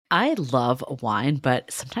I love wine,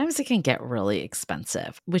 but sometimes it can get really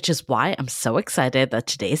expensive, which is why I'm so excited that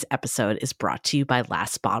today's episode is brought to you by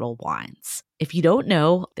Last Bottle Wines. If you don't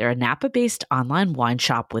know, they're a Napa-based online wine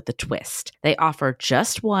shop with a twist. They offer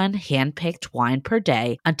just one hand-picked wine per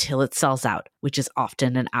day until it sells out, which is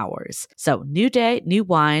often in hours. So new day, new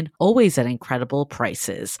wine, always at incredible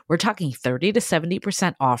prices. We're talking 30 to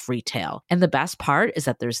 70% off retail. And the best part is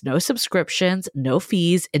that there's no subscriptions, no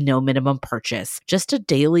fees, and no minimum purchase. Just a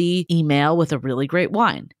daily email with a really great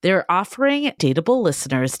wine. They're offering Dateable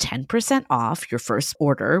listeners 10% off your first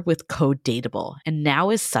order with code Dateable. And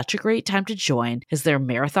now is such a great time to join as their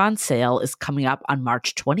marathon sale is coming up on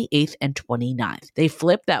March 28th and 29th. They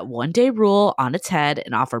flip that one-day rule on its head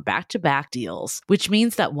and offer back-to-back deals, which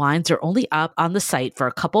means that wines are only up on the site for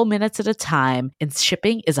a couple minutes at a time and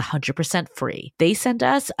shipping is 100% free. They sent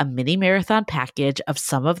us a mini marathon package of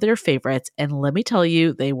some of their favorites, and let me tell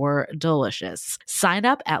you, they were delicious. Sign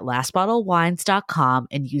up at lastbottlewines.com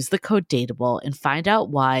and use the code Dateable and find out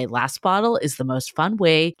why Last Bottle is the most fun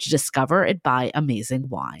way to discover and buy amazing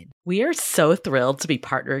wine. We are so thrilled to be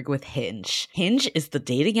partnering with Hinge. Hinge is the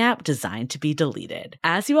dating app designed to be deleted.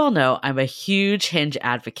 As you all know, I'm a huge Hinge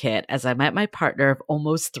advocate as I met my partner of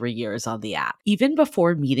almost 3 years on the app. Even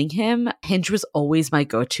before meeting him, Hinge was always my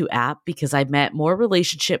go-to app because I met more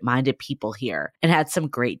relationship-minded people here and had some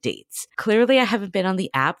great dates. Clearly, I haven't been on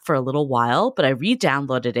the app for a little while, but I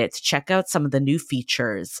re-downloaded it to check out some of the new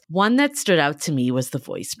features. One that stood out to me was the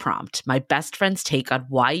voice prompt, my best friend's take on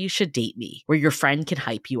why you should date me, where your friend can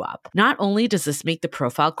hype you up. Not only does this make the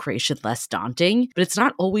profile creation less daunting, but it's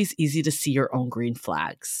not always easy to see your own green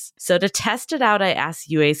flags. So to test it out, I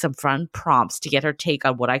asked Yue some fun prompts to get her take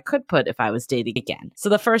on what I could put if I was dating again. So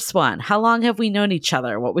the first one, how long have we known each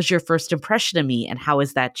other? What was your first impression of me and how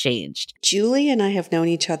has that changed? Julie and I have known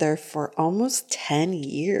each other for almost 10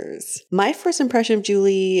 years. My first impression of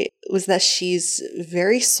Julie was that she's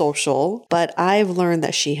very social, but I've learned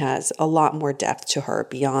that she has a lot more depth to her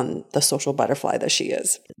beyond the social butterfly that she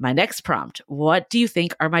is. My next prompt, what do you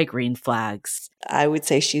think are my green flags? I would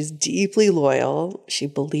say she's deeply loyal. She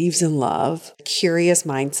believes in love, curious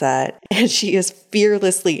mindset, and she is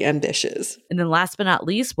fearlessly ambitious. And then last but not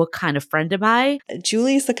least, what kind of friend am I?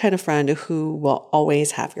 Julie is the kind of friend who will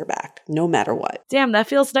always have your back, no matter what. Damn, that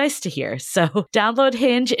feels nice to hear. So download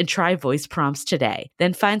Hinge and try voice prompts today.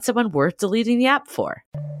 Then find someone worth deleting the app for.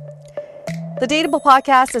 The Dateable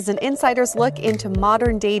podcast is an insider's look into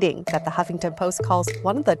modern dating that the Huffington Post calls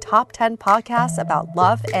one of the top 10 podcasts about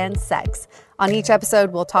love and sex. On each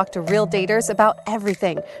episode, we'll talk to real daters about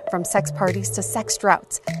everything from sex parties to sex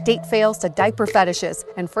droughts, date fails to diaper fetishes,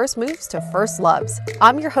 and first moves to first loves.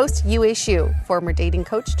 I'm your host, Yue Xu, former dating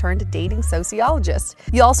coach turned dating sociologist.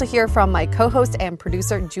 You'll also hear from my co-host and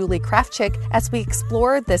producer, Julie Krafchick, as we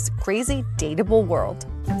explore this crazy dateable world.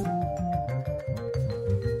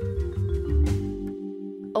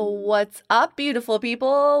 What's up, beautiful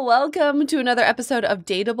people? Welcome to another episode of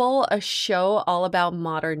Dateable, a show all about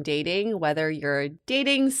modern dating. Whether you're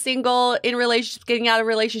dating, single, in relationships, getting out of a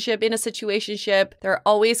relationship, in a situationship, there are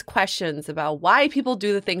always questions about why people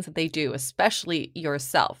do the things that they do, especially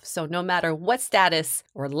yourself. So no matter what status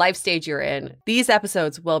or life stage you're in, these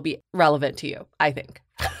episodes will be relevant to you, I think.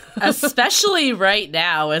 Especially right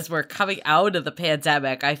now as we're coming out of the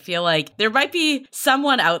pandemic, I feel like there might be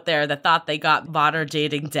someone out there that thought they got modern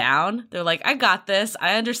dating down. They're like, I got this.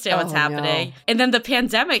 I understand what's happening. No. And then the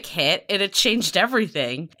pandemic hit and it changed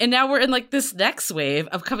everything. And now we're in like this next wave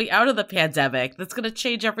of coming out of the pandemic that's going to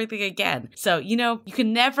change everything again. So, you know, you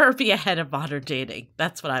can never be ahead of modern dating.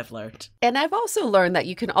 That's what I've learned. And I've also learned that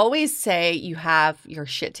you can always say you have your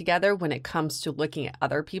shit together when it comes to looking at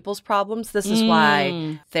other people's problems. This is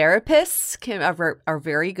why therapists are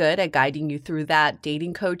very good at guiding you through that.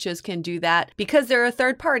 Dating coaches can do that because they're a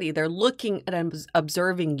third party. They're looking at and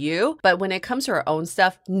observing you. But when it comes to our own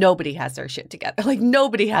stuff, nobody has their shit together. Like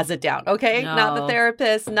nobody has it down, okay? No. Not the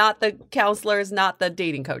therapists, not the counselors, not the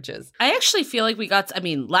dating coaches. I actually feel like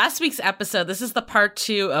last week's episode, this is the part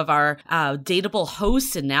 2 of our Dateable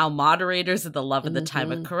hosts and now moderators of the Love in the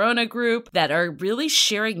Time of Corona group that are really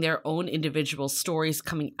sharing their own individual stories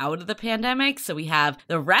coming out of the pandemic. So we have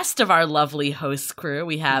the rest of our lovely host crew.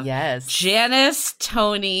 We have Janice,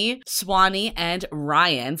 Tony, Swanee, and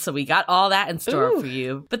Ryan. So we got all that in store for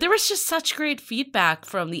you. But there was just such great feedback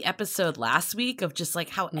from the episode last week of just like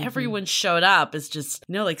how everyone showed up is just,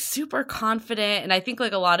 you know, like super confident. And I think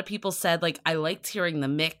like a lot of people said, like, I liked hearing the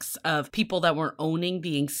mix of people that were owning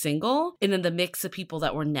being single and then the mix of people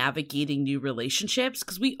that were navigating new relationships.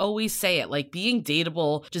 Because we always say it, like being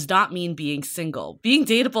dateable does not mean being single. Being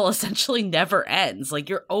dateable essentially never ends. friends. Like,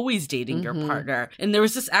 you're always dating your partner. And there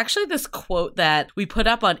was this quote that we put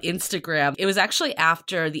up on Instagram. It was actually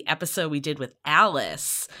after the episode we did with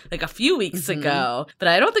Alice, like a few weeks ago, but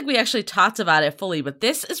I don't think we actually talked about it fully. But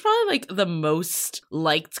this is probably like the most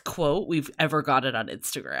liked quote we've ever gotten on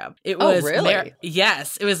Instagram. It was, really?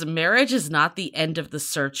 Yes, it was, marriage is not the end of the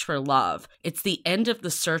search for love. It's the end of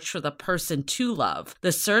the search for the person to love.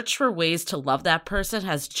 The search for ways to love that person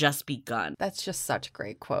has just begun. That's just such a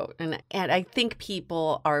great quote. And I think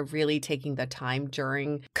people are really taking the time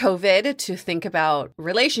during COVID to think about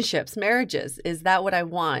relationships, marriages. Is that what I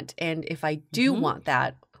want? And if I do want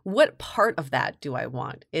that, what part of that do I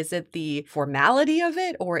want? Is it the formality of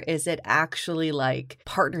it, or is it actually like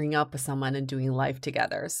partnering up with someone and doing life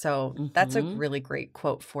together? So that's a really great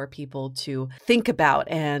quote for people to think about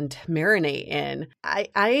and marinate in.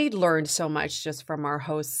 I learned so much just from our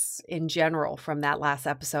hosts in general from that last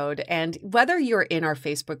episode. And whether you're in our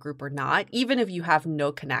Facebook group or not, even if you have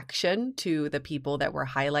no connection to the people that we're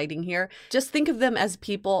highlighting here, just think of them as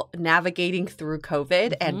people navigating through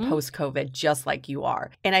COVID and post-COVID, just like you are.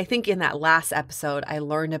 And I think in that last episode, I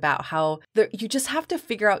learned about how you just have to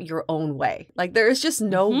figure out your own way. Like, there is just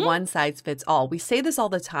no one size fits all. We say this all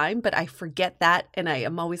the time, but I forget that. And I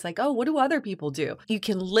am always like, oh, what do other people do? You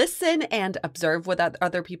can listen and observe what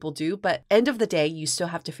other people do, but end of the day, you still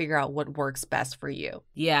have to figure out what works best for you.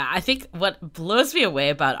 Yeah, I think what blows me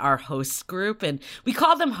away about our host group, and we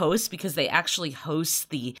call them hosts because they actually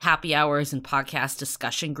host the happy hours and podcast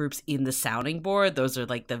discussion groups in the sounding board. Those are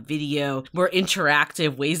like the video, more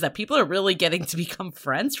interactive ways that people are really getting to become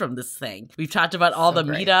friends from this thing. We've talked about all the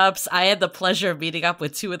meetups. I had the pleasure of meeting up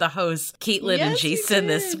with two of the hosts, Caitlin and Jason,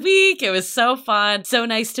 this week. It was so fun. So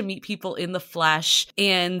nice to meet people in the flesh.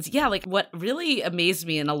 And yeah, like what really amazed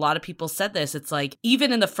me, and a lot of people said this, it's like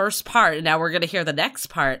even in the first part, and now we're going to hear the next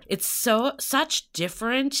part, it's such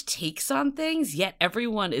different takes on things, yet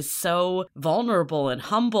everyone is so vulnerable and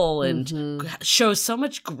humble and shows so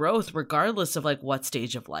much growth regardless of like what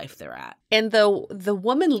stage of life they're at. And the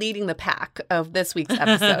woman leading the pack of this week's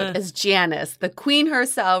episode is Janice, the queen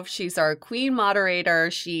herself. She's our queen moderator.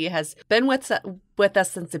 She has been with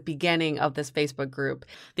us since the beginning of this Facebook group.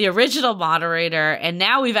 The original moderator, and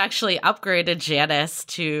now we've actually upgraded Janice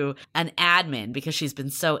to an admin because she's been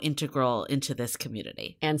so integral into this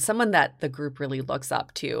community. And someone that the group really looks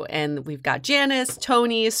up to. And we've got Janice,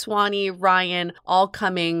 Tony, Swanee, Ryan, all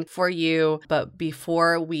coming for you. But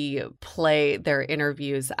before we play their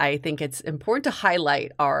interviews, I think it's important to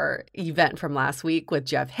highlight our event from last week with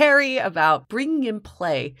Jeff Harry about bringing in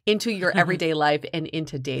play into your everyday life and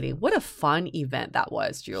into dating. What a fun event that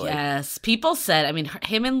was, Julie. Yes. People said, I mean,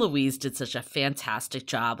 him and Louise did such a fantastic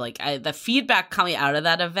job. Like the feedback coming out of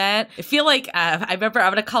that event, I feel like, I remember,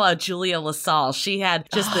 I'm going to call out Julia LaSalle. She had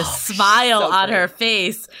just this smile on her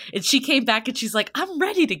face, and she came back and she's like, I'm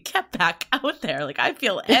ready to get back out there. Like, I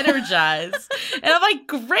feel energized. And I'm like,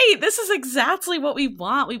 great. This is exactly what we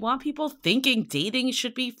want. We want people thinking dating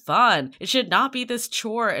should be fun. It should not be this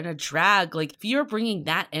chore and a drag. Like, if you're bringing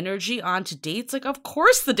that energy onto dates, like, of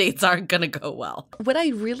course the dates aren't going to go well. What I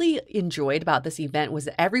really enjoyed about this event was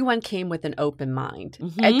that everyone came with an open mind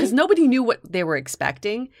because nobody knew what they were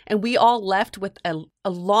expecting. And we all left with a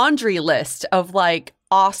laundry list of like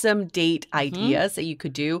awesome date ideas that you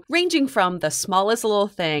could do, ranging from the smallest little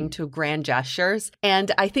thing to grand gestures.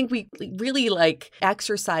 And I think we really like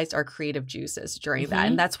exercised our creative juices during that.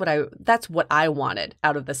 And that's what I wanted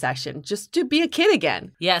out of the session, just to be a kid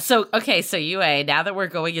again. Yeah. So, okay. So Yue, now that we're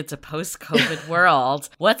going into post-COVID world,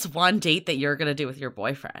 what's one date that you're going to do with your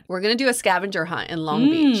boyfriend? We're going to do a scavenger hunt in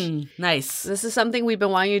Long Beach. Nice. This is something we've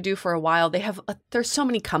been wanting to do for a while. There's so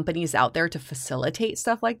many companies out there to facilitate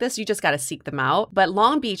stuff like this. You just got to seek them out. But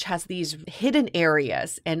Long Beach has these hidden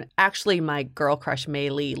areas, and actually my girl crush Mei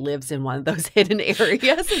Lee lives in one of those hidden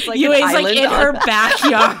areas. It's like Yue's like in her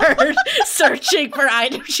backyard searching for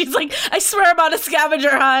items. She's like, I swear I'm on a scavenger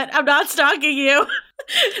hunt. I'm not stalking you.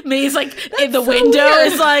 May's like in the window weird.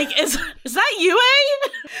 Is like, is that Yue?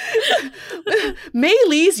 Mei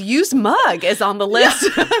Lee's used mug is on the list.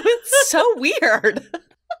 It's so weird.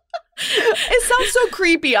 It sounds so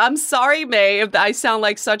creepy. I'm sorry, May, if I sound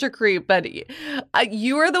like such a creep, but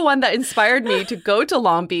you are the one that inspired me to go to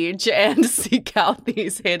Long Beach and seek out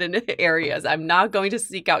these hidden areas. I'm not going to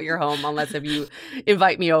seek out your home unless if you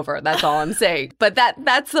invite me over. That's all I'm saying. But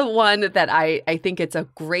that's the one that I think it's a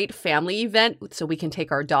great family event so we can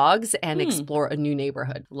take our dogs and explore a new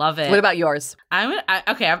neighborhood. Love it. What about yours?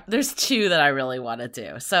 There's two that I really want to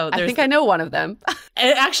do. So I think I know one of them.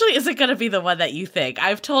 It actually isn't going to be the one that you think.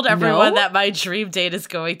 I've told everyone everyone that my dream date is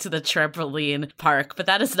going to the trampoline park, but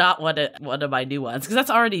that is not one of my new ones because that's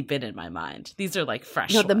already been in my mind. These are like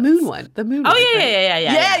fresh. No, the moon one. The moon. Oh one,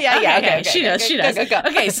 yeah. Okay. She knows. Go.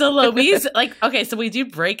 Okay, so Louise, so we do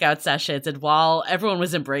breakout sessions, and while everyone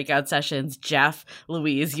was in breakout sessions, Jeff,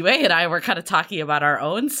 Louise, Yue, and I were kind of talking about our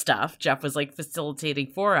own stuff. Jeff was like facilitating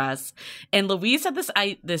for us, and Louise had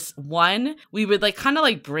this one. We would like kind of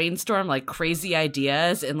like brainstorm like crazy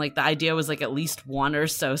ideas, and like the idea was like at least one or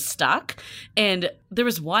so stuck. And there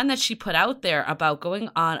was one that she put out there about going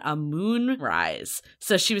on a moon rise.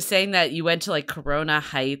 So she was saying that you went to like Corona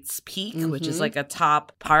Heights Peak, which is like a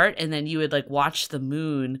top part, and then you would like watch the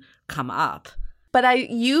moon come up. But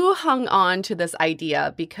you hung on to this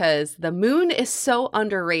idea because the moon is so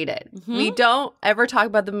underrated. We don't ever talk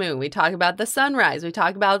about the moon. We talk about the sunrise. We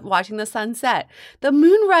talk about watching the sunset. The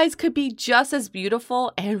moonrise could be just as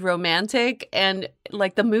beautiful and romantic, and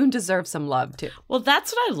like the moon deserves some love too. Well,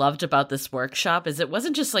 that's what I loved about this workshop is it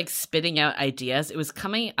wasn't just like spitting out ideas. It was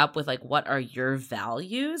coming up with like, what are your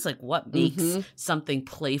values? Like what makes something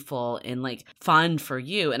playful and like fun for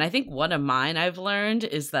you? And I think one of mine I've learned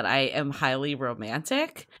is that I am highly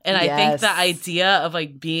romantic. And I think the idea of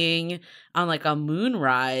like being on like a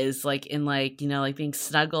moonrise, like in like, you know, like being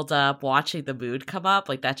snuggled up, watching the moon come up,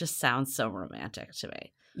 like that just sounds so romantic to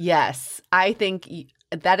me. Yes, I think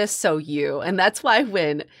that is so you. And that's why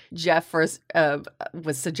when Jeff first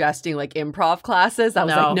was suggesting like improv classes, I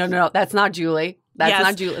was like, no, that's not Julie. That's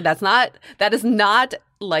not Julie. That is not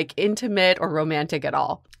like intimate or romantic at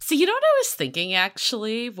all. So you know what I was thinking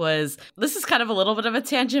actually was, this is kind of a little bit of a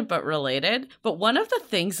tangent, but related. But one of the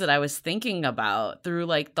things that I was thinking about through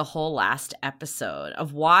like the whole last episode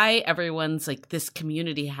of why everyone's like this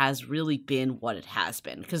community has really been what it has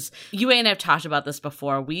been. Because you and I have talked about this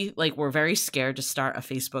before. We like were very scared to start a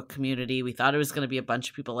Facebook community. We thought it was going to be a bunch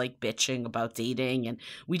of people like bitching about dating. And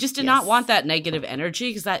we just did not want that negative energy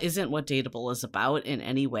because that isn't what Dateable is about in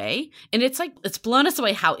any way. And it's like, it's blown us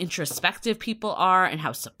away how introspective people are and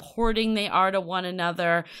how supporting they are to one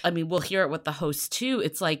another. I mean, we'll hear it with the hosts too.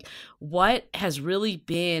 It's like what has really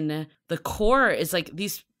been the core is like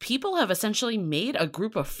these people have essentially made a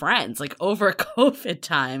group of friends like over COVID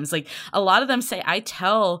times. Like a lot of them say, I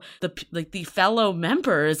tell the fellow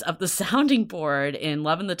members of the sounding board in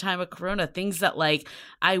Love in the Time of Corona things that like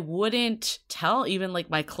I wouldn't tell even like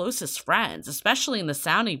my closest friends, especially in the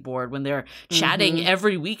sounding board when they're chatting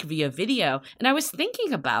every week via video. And I was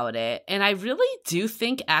thinking about it, and I really do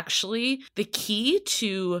think actually the key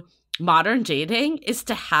to modern dating is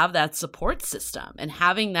to have that support system and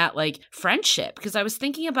having that like friendship. Because I was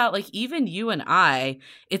thinking about like even you and I,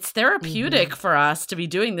 it's therapeutic for us to be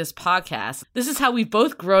doing this podcast. This is how we've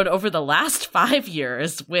both grown over the last 5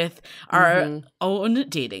 years with our own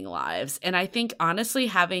dating lives. And I think honestly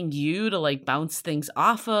having you to like bounce things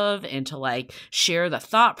off of and to like share the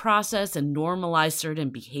thought process and normalize certain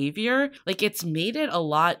behavior, like it's made it a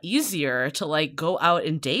lot easier to like go out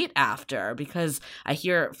and date after, because I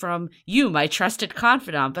hear from you, my trusted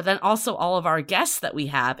confidant, but then also all of our guests that we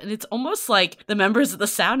have. And it's almost like the members of the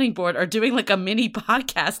sounding board are doing like a mini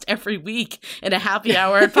podcast every week in a happy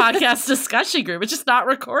hour podcast discussion group. It's just not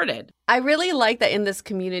recorded. I really like that in this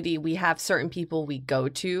community, we have certain people we go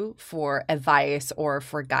to for advice or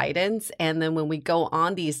for guidance. And then when we go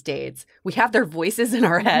on these dates, we have their voices in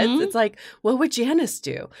our heads. It's like, what would Janice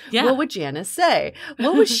do? Yeah. What would Janice say?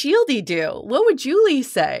 What would Shieldy do? What would Julie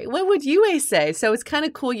say? What would Yue say? So it's kind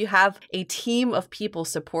of cool. You have a team of people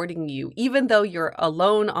supporting you. Even though you're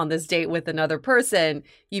alone on this date with another person,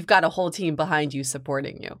 you've got a whole team behind you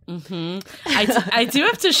supporting you. I do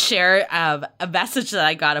have to share a message that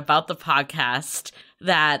I got about the podcast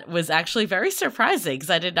that was actually very surprising because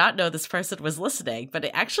I did not know this person was listening, but it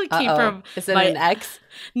actually came from Is it an ex?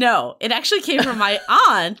 No, it actually came from my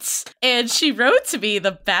aunt, and she wrote to me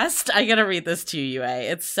the best. I'm going to read this to you, Yue.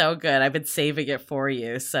 It's so good. I've been saving it for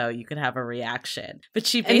you so you can have a reaction. But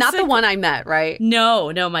she basically— And not the one I met, right?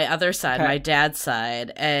 No, my other side, my dad's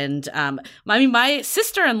side. And my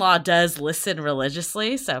sister-in-law does listen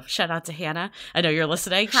religiously, so shout out to Hannah. I know you're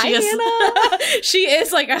listening. Hi, Hannah. She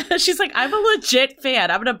is like, she's like, I'm a legit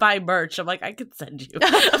fan. I'm going to buy merch. I'm like, I could send you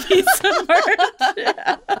a piece of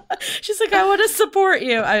merch. She's like, I want to support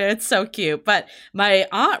you. It's so cute. But my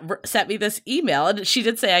aunt sent me this email, and she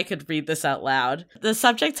did say I could read this out loud. The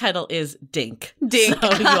subject title is Dink. Dink.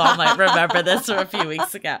 So you all might remember this from a few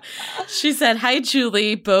weeks ago. She said, hi,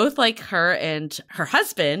 Julie. Both like her and her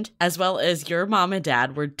husband, as well as your mom and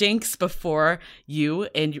dad, were dinks before you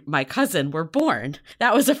and my cousin were born.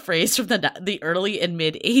 That was a phrase from the early and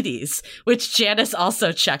mid 80s, which Janice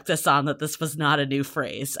also checked us on that this was not a new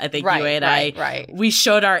phrase. I think you and I, we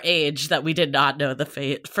showed our age age that we did not know the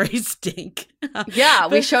phrase dink. Yeah,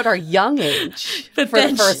 we showed our young age for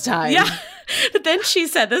the first time. Yeah. But then she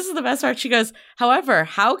said, this is the best part. She goes, however,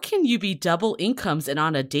 how can you be double incomes and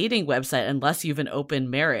on a dating website unless you've an open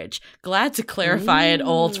marriage? Glad to clarify an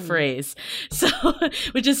old phrase. So,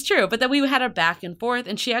 which is true. But then we had a back and forth,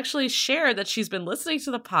 and she actually shared that she's been listening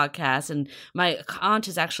to the podcast, and my aunt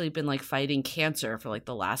has actually been like fighting cancer for like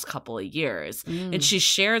the last couple of years. And she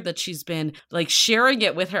shared that she's been like sharing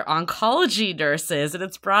it with her oncology nurses, and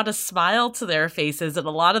it's brought a smile to their faces, and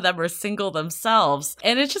a lot of them are single themselves.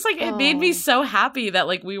 And it's just like, it made me so happy that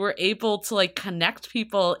like we were able to like connect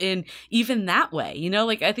people in even that way, you know,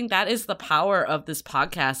 like I think that is the power of this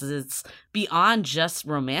podcast, is it's beyond just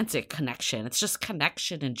romantic connection, it's just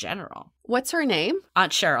connection in general. What's her name?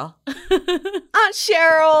 Aunt Cheryl. Aunt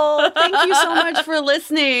Cheryl, thank you so much for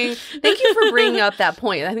listening. Thank you for bringing up that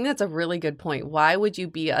point. I think that's a really good point. Why would you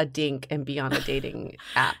be a dink and be on a dating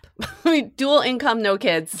app? I mean, dual income, no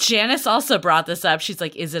kids. Janice also brought this up. She's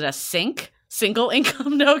like, is it a sink? Single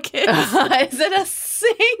income, no kids? Is it a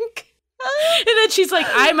sink? And then she's like,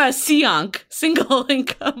 I'm a Seonk, single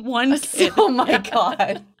income, one kid. Oh my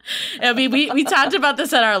God. I mean, we talked about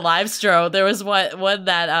this at our live stream. There was one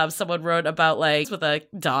that someone wrote about, like, with a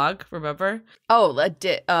dog, remember? Oh,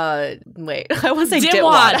 wait, I want to say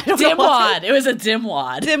dimwad. Dimwad. It was a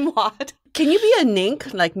dimwad. Dimwad. Can you be a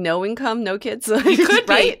nink, like no income, no kids? You could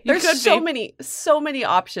be. Right? You There's could so many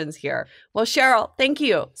options here. Well, Cheryl, thank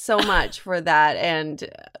you so much for that. And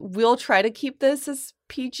we'll try to keep this as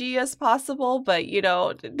PG as possible. But, you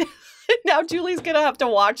know, now Julie's going to have to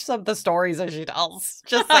watch some of the stories as she tells.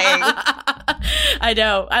 Just saying. I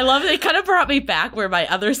know. I love it. It kind of brought me back where my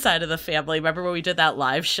other side of the family, remember when we did that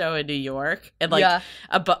live show in New York? And like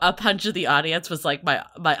a bunch of the audience was like my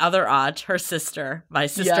other aunt, her sister, my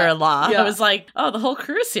sister-in-law. Yeah. I was like, oh, the whole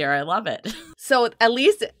crew's here. I love it. So at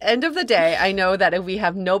least end of the day, I know that if we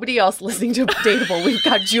have nobody else listening to Dateable, we've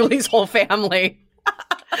got Julie's whole family.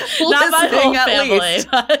 Not my whole family,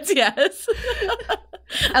 but yes.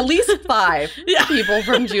 At least 5 people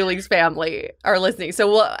from Julie's family are listening. So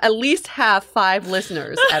we'll at least have 5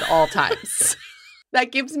 listeners at all times.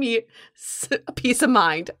 That gives me a peace of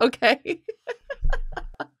mind, okay?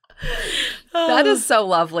 That is so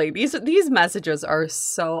lovely. These messages are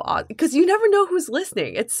so odd because you never know who's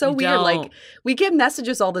listening. It's so weird. Don't. Like we get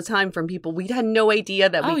messages all the time from people. We had no idea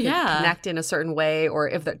that we could connect in a certain way, or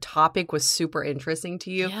if the topic was super interesting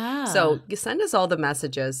to you. Yeah. So you send us all the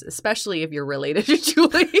messages, especially if you're related to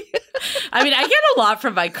Julie. I mean, I get a lot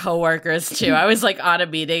from my coworkers too. I was like on a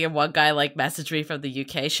meeting and one guy like messaged me from the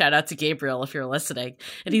UK. Shout out to Gabriel if you're listening.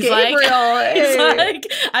 And he's like,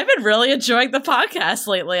 I've been really enjoying the podcast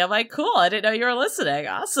lately. I'm like, cool. I didn't know you were listening.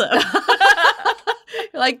 Awesome.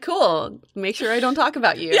 Like, cool. Make sure I don't talk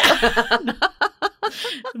about you. Yeah.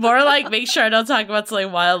 More like make sure I don't talk about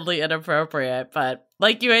something wildly inappropriate. But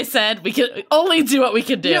like you said, we can only do what we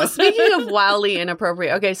can do. You know, speaking of wildly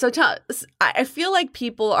inappropriate, okay, so I feel like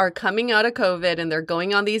people are coming out of COVID and they're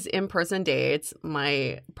going on these in-person dates.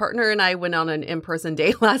 My partner and I went on an in-person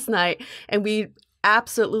date last night, and we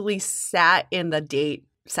absolutely sat in the date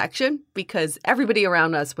section because everybody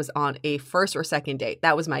around us was on a first or second date.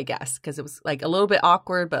 That was my guess, because it was like a little bit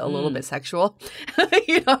awkward but a little bit sexual.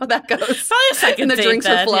 You know how that goes. Probably a second and the date drinks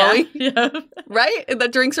then. are flowing. Yeah. Right? And the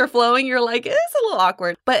drinks are flowing. You're like, it's a little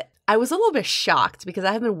awkward. But I was a little bit shocked because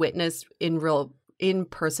I haven't witnessed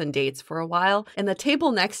in-person dates for a while. And the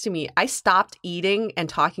table next to me, I stopped eating and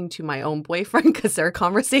talking to my own boyfriend because their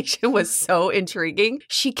conversation was so intriguing.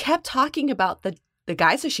 She kept talking about the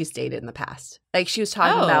guys that she's dated in the past. Like she was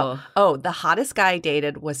talking about, the hottest guy I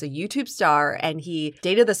dated was a YouTube star and he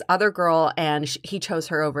dated this other girl and he chose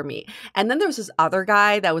her over me. And then there was this other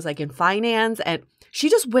guy that was like in finance, and she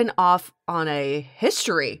just went off on a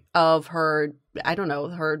history of her, I don't know,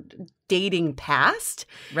 her dating past.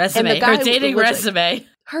 Resume. Her dating resume.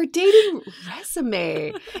 Her dating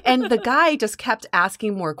resume. And the guy just kept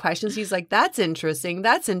asking more questions. He's like, that's interesting.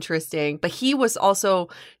 That's interesting. But he was also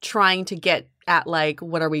trying to get at like,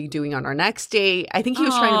 what are we doing on our next date? I think he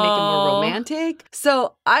was trying to make it more romantic.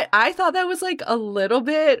 So I thought that was like a little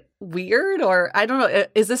bit weird, or I don't know.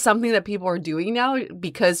 Is this something that people are doing now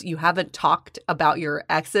because you haven't talked about your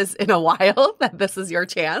exes in a while, that this is your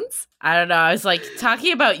chance? I don't know. I was like,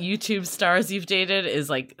 talking about YouTube stars you've dated is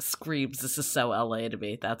like screams. This is so LA to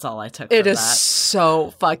me. That's all I took from that. It is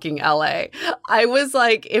so fucking LA. I was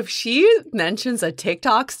like, if she mentions a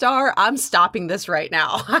TikTok star, I'm stopping this right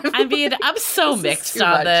now. I mean, I'm so mixed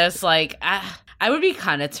on this. Like, I would be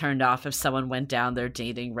kind of turned off if someone went down their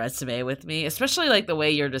dating resume with me, especially like the way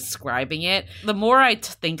you're describing it. The more I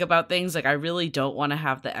think about things, like I really don't want to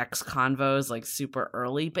have the ex convos like super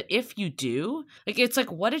early. But if you do, like it's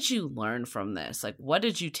like, what did you learn from this? Like, what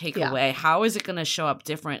did you take away? How is it going to show up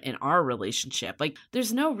different in our relationship? Like,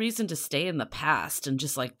 there's no reason to stay in the past and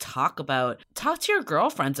just like talk to your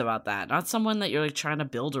girlfriends about that, not someone that you're like trying to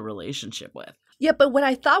build a relationship with. Yeah, but what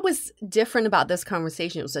I thought was different about this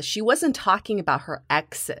conversation was that she wasn't talking about her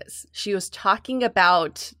exes. She was talking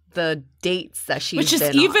about the dates that she's Which is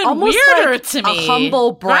been even on. weirder like to me. A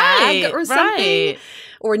humble brag or something. Right.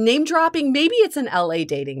 Or name dropping. Maybe it's an LA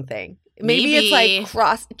dating thing. Maybe it's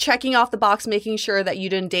like checking off the box, making sure that you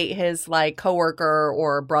didn't date his like coworker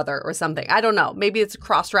or brother or something. I don't know. Maybe it's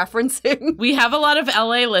cross-referencing. We have a lot of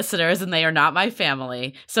LA listeners and they are not my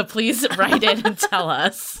family. So please write in and tell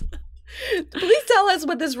us. Please tell us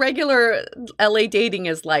what this regular LA dating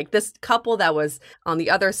is like. This couple that was on the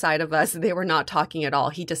other side of us, they were not talking at all.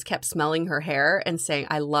 He just kept smelling her hair and saying,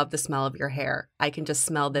 I love the smell of your hair. I can just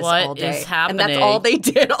smell this all day. What is happening? And that's all they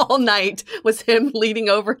did all night was him leaning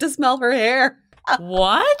over to smell her hair.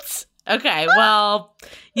 What? Okay, well,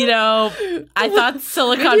 you know, I thought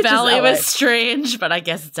Silicon Valley was strange, but I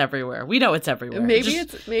guess it's everywhere. We know it's everywhere. Maybe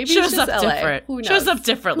it's just up LA. different. Who knows? Shows up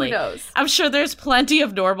differently. Who knows? I'm sure there's plenty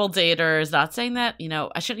of normal daters. Not saying that, you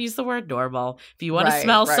know, I shouldn't use the word normal. If you want to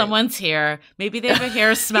smell someone's hair, maybe they have a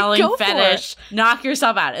hair smelling fetish. Knock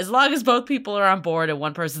yourself out. As long as both people are on board and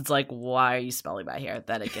one person's like, "Why are you smelling my hair?"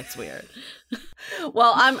 Then it gets weird.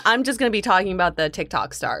 Well, I'm just going to be talking about the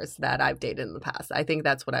TikTok stars that I've dated in the past. I think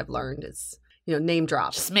that's what I've learned is, you know, name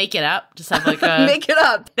drop. Just make it up. Just have like a make it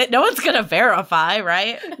up that no one's going to verify,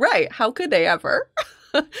 right? Right. How could they ever?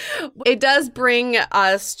 It does bring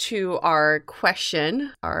us to our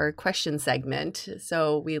question segment.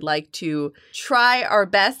 So we like to try our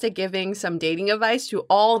best at giving some dating advice to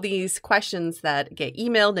all these questions that get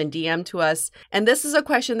emailed and DM'd to us. And this is a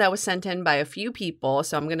question that was sent in by a few people,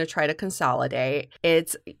 so I'm going to try to consolidate.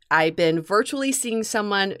 I've been virtually seeing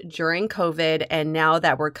someone during COVID, and now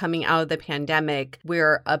that we're coming out of the pandemic,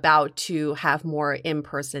 we're about to have more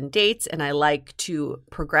in-person dates, and I like to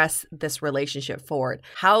progress this relationship forward.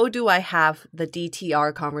 How do I have the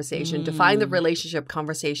DTR conversation, define the relationship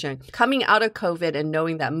conversation, coming out of COVID and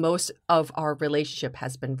knowing that most of our relationship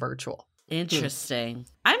has been virtual? Interesting.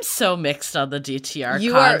 I'm so mixed on the DTR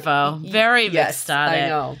convo. Very mixed on it. I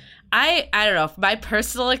know. I don't know. My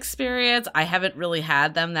personal experience, I haven't really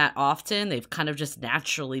had them that often. They've kind of just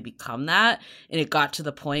naturally become that. And it got to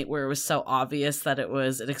the point where it was so obvious that it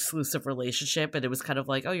was an exclusive relationship. And it was kind of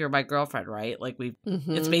like, oh, you're my girlfriend, right? Like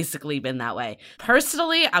it's basically been that way.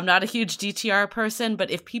 Personally, I'm not a huge DTR person, but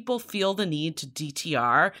if people feel the need to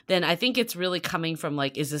DTR, then I think it's really coming from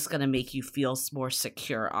like, is this going to make you feel more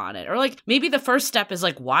secure on it? Or like maybe the first step is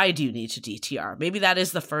like, why do you need to DTR? Maybe that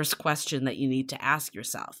is the first question that you need to ask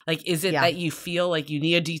yourself. Like, is it that you feel like you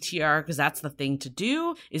need a DTR because that's the thing to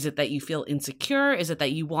do? Is it that you feel insecure? Is it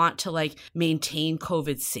that you want to like maintain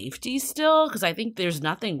COVID safety still? Because I think there's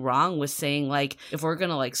nothing wrong with saying like, if we're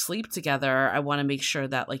going to like sleep together, I want to make sure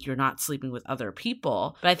that like you're not sleeping with other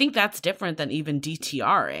people. But I think that's different than even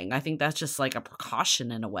DTRing. I think that's just like a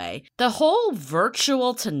precaution in a way. The whole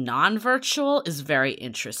virtual to non-virtual is very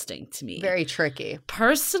interesting to me. Very tricky.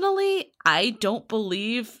 Personally, I don't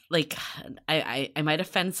believe, like, I might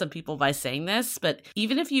offend some people by saying this, but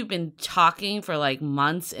even if you've been talking for like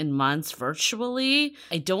months and months virtually,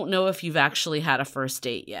 I don't know if you've actually had a first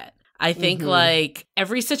date yet. I think like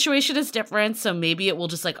every situation is different, so maybe it will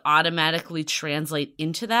just like automatically translate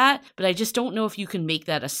into that, but I just don't know if you can make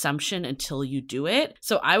that assumption until you do it.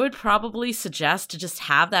 So I would probably suggest to just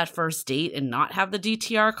have that first date and not have the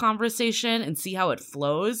DTR conversation and see how it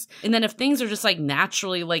flows. And then if things are just like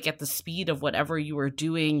naturally like at the speed of whatever you were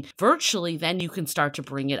doing virtually, then you can start to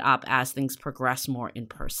bring it up as things progress more in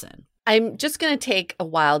person. I'm just going to take a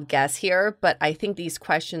wild guess here, but I think these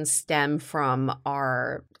questions stem from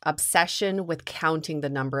our obsession with counting the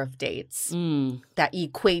number of dates that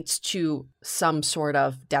equates to some sort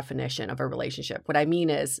of definition of a relationship. What I mean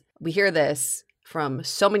is we hear this from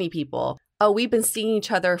so many people. Oh, we've been seeing each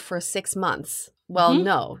other for 6 months. Well,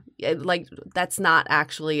 no, like that's not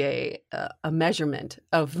actually a measurement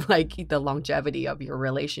of like the longevity of your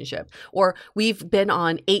relationship. Or we've been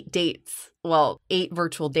on 8 dates. Well, 8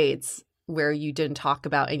 virtual dates where you didn't talk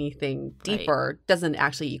about anything deeper doesn't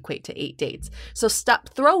actually equate to 8 dates. So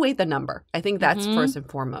throw away the number. I think that's first and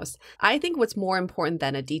foremost. I think what's more important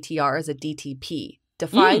than a DTR is a DTP.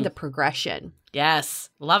 Define the progression. Yes,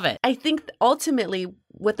 love it. I think ultimately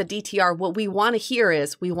with the DTR, what we want to hear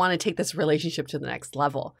is we want to take this relationship to the next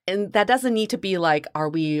level. And that doesn't need to be like, are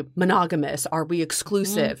we monogamous? Are we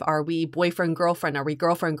exclusive? Are we boyfriend, girlfriend? Are we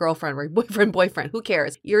girlfriend, girlfriend? Are we boyfriend, boyfriend? Who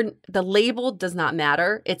cares? The label does not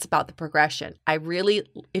matter. It's about the progression. I really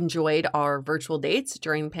enjoyed our virtual dates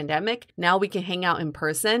during the pandemic. Now we can hang out in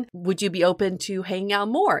person. Would you be open to hanging out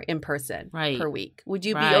more in person per week? Would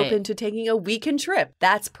you be open to taking a weekend trip?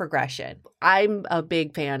 That's progression. I'm a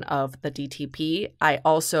big fan of the DTP. I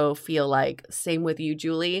also feel like, same with you,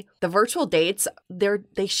 Julie, the virtual dates,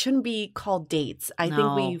 they shouldn't be called dates. I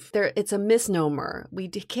think it's a misnomer. We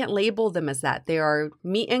can't label them as that. They are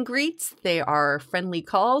meet and greets. They are friendly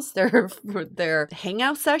calls. They're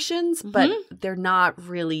hangout sessions, but they're not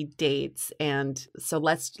really dates. And so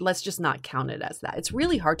let's just not count it as that. It's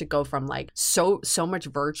really hard to go from like so much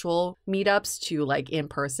virtual meetups to like in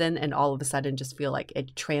person and all of a sudden just feel like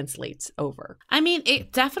it translates over. I mean,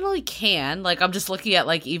 it definitely can. Like, I'm just looking at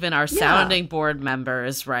like even our sounding board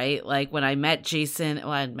members, right? Like when I met Jason,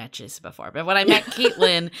 well, I met Jason before, but when I met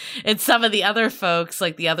Caitlin and some of the other folks,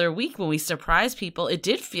 like the other week when we surprised people, it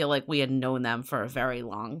did feel like we had known them for a very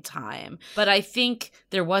long time. But I think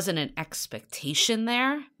there wasn't an expectation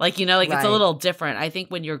there. Like, you know, like it's a little different. I think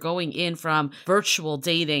when you're going in from virtual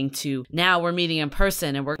dating to now we're meeting in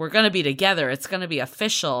person and we're going to be together, it's going to be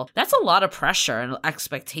official. That's a lot of pressure and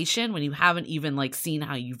expectation when you haven't even like seen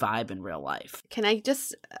how you vibe in real life. Can I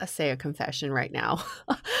just say a confession right now?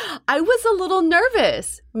 I was a little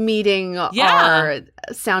nervous meeting our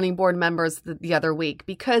sounding board members the other week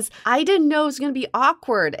because I didn't know it was going to be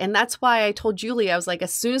awkward. And that's why I told Julie, I was like,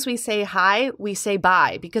 as soon as we say hi, we say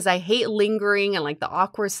bye, because I hate lingering and like the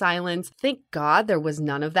awkward silence. Thank God there was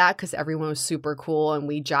none of that because everyone was super cool and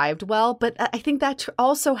we jived well. But I think that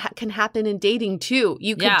also can happen in dating too.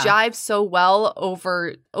 You could jive so well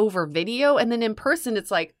over video, and then in person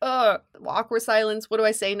it's like, awkward silence. What do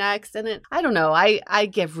I say next? And then I don't know. I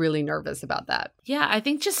get really nervous about that. Yeah, I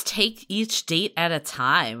think just take each date at a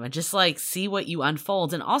time and just like see what you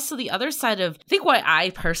unfold. And also the other side of, I think why I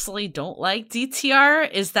personally don't like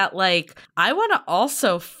DTR is that like I want to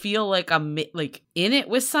also feel like I'm like in it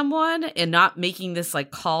with someone and not making this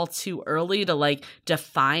like call too early to like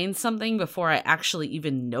define something before I actually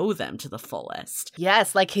even know them to the fullest.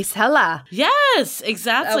 Yes, like Gisela. Yes,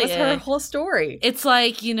 exactly. That was her whole story. It's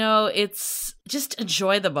like, you know, it's just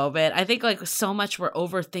enjoy the moment. I think like so much we're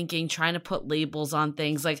overthinking, trying to put labels on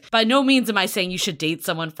things. Like by no means am I saying you should date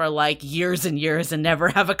someone for like years and years and never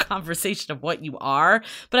have a conversation of what you are.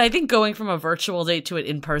 But I think going from a virtual date to an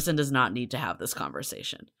in-person does not need to have this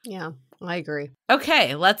conversation. Yeah, I agree.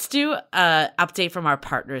 Okay, let's do an update from our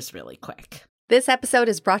partners really quick. This episode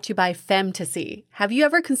is brought to you by Femtasy. Have you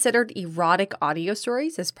ever considered erotic audio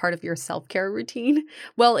stories as part of your self-care routine?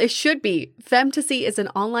 Well, it should be. Femtasy is an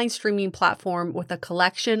online streaming platform with a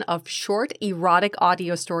collection of short erotic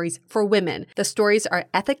audio stories for women. The stories are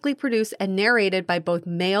ethically produced and narrated by both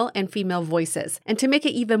male and female voices. And to make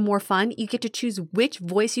it even more fun, you get to choose which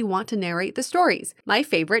voice you want to narrate the stories. My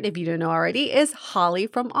favorite, if you don't know already, is Holly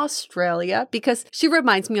from Australia because she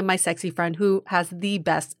reminds me of my sexy friend who has the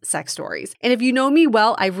best sex stories. And if you know me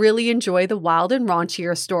well, I really enjoy the wild and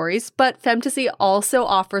raunchier stories, but Femtasy also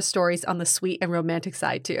offers stories on the sweet and romantic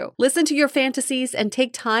side too. Listen to your fantasies and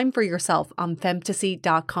take time for yourself on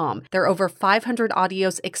Femtasy.com. There are over 500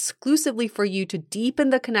 audios exclusively for you to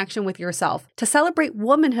deepen the connection with yourself. To celebrate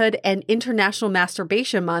womanhood and International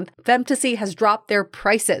Masturbation Month, Femtasy has dropped their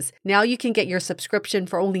prices. Now you can get your subscription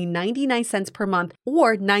for only 99 cents per month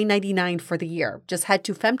or $9.99 for the year. Just head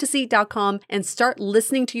to Femtasy.com and start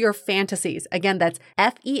listening to your fantasies. Again, that's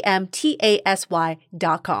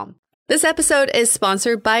FEMTASY.com. This episode is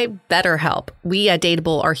sponsored by BetterHelp. We at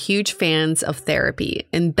Dateable are huge fans of therapy,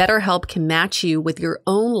 and BetterHelp can match you with your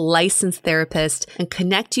own licensed therapist and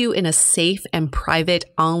connect you in a safe and private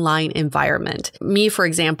online environment. Me, for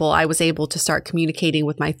example, I was able to start communicating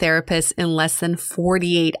with my therapist in less than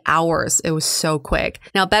 48 hours. It was so quick.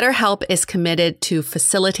 Now, BetterHelp is committed to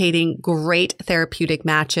facilitating great therapeutic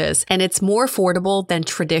matches, and it's more affordable than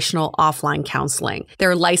traditional offline counseling.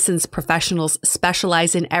 Their licensed professionals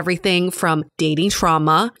specialize in everything from dating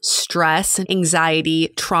trauma, stress, anxiety,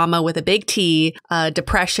 trauma with a big T,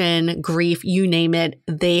 depression, grief, you name it.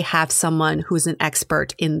 They have someone who's an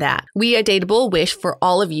expert in that. We at Dateable wish for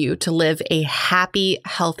all of you to live a happy,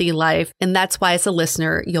 healthy life. And that's why as a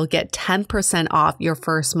listener, you'll get 10% off your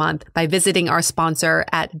first month by visiting our sponsor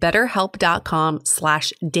at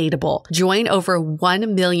betterhelp.com/dateable. Join over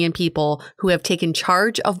 1 million people who have taken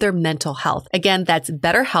charge of their mental health. Again, that's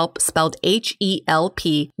BetterHelp, spelled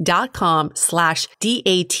HELP.com/DATEABLE.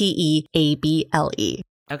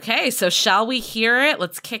 Okay, so shall we hear it?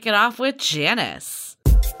 Let's kick it off with Janice.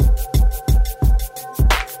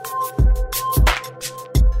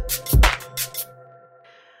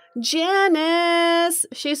 Janice.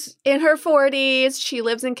 She's in her 40s. She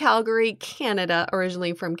lives in Calgary, Canada,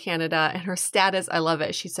 originally from Canada. And her status, I love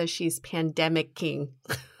it. She says she's pandemic king.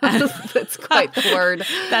 That's quite the word.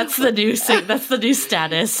 That's the new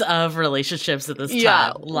status of relationships at this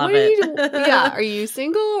time. Love it. Are you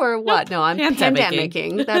single or what? No, I'm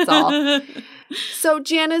pandemicking. That's all. So,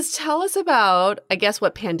 Janice, tell us about, I guess,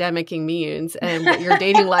 what pandemicking means and what your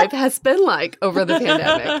dating life has been like over the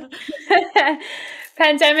pandemic.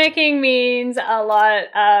 Pandemicking means a lot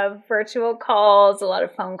of virtual calls, a lot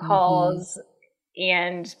of phone calls,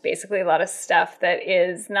 and basically a lot of stuff that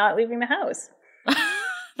is not leaving the house.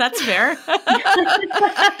 That's fair.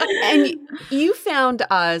 And you found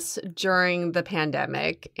us during the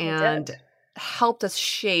pandemic and helped us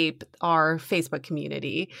shape our Facebook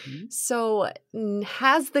community. So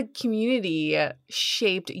has the community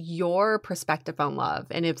shaped your perspective on love?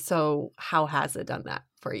 And if so, how has it done that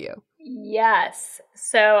for you? Yes.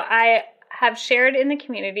 So I have shared in the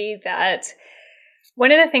community that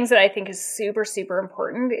one of the things that I think is super, super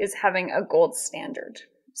important is having a gold standard.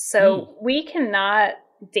 So we cannot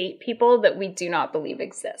date people that we do not believe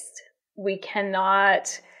exist. We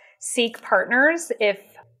cannot seek partners if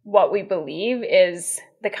what we believe is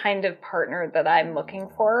the kind of partner that I'm looking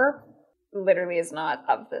for literally is not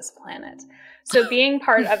of this planet. So being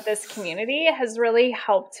part of this community has really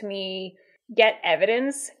helped me get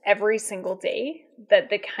evidence every single day that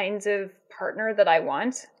the kinds of partner that I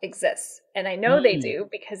want exists. And I know they do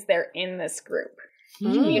because they're in this group,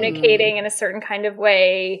 communicating in a certain kind of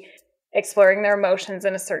way, exploring their emotions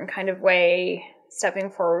in a certain kind of way,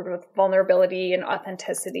 stepping forward with vulnerability and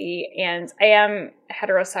authenticity. And I am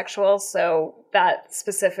heterosexual, so that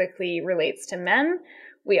specifically relates to men.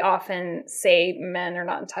 We often say men are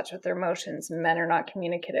not in touch with their emotions, men are not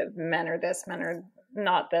communicative, men are this, men are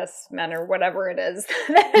not this, men or whatever it is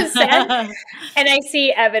that is said. And I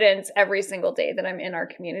see evidence every single day that I'm in our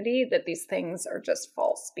community that these things are just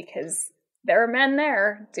false because there are men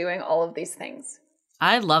there doing all of these things.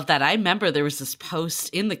 I love that. I remember there was this post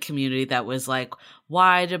in the community that was like,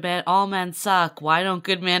 why do all men suck? Why don't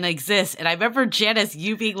good men exist? And I remember, Janice,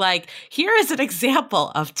 you being like, here is an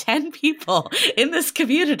example of 10 people in this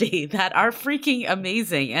community that are freaking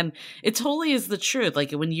amazing. And it totally is the truth.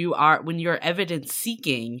 Like when you're evidence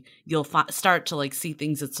seeking, you'll start to like see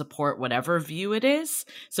things that support whatever view it is.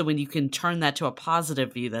 So when you can turn that to a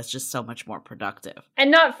positive view, that's just so much more productive.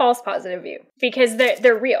 And not false positive view, because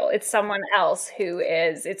they're real. It's someone else who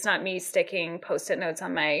is, it's not me sticking Post-it notes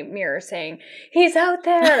on my mirror saying, he's out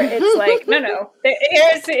there. It's like, no.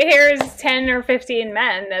 Here's 10 or 15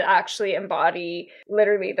 men that actually embody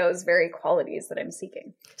literally those very qualities that I'm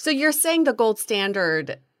seeking. So you're saying the gold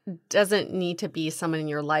standard doesn't need to be someone in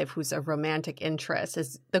your life who's a romantic interest.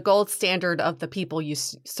 Is the gold standard of the people you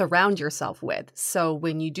surround yourself with. So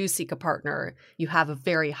when you do seek a partner, you have a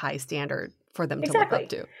very high standard for them to live up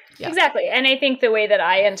to. Yeah. Exactly. And I think the way that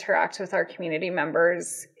I interact with our community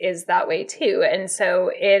members is that way too. And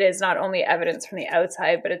so it is not only evidence from the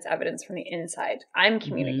outside, but it's evidence from the inside. I'm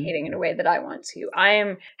communicating in a way that I want to. I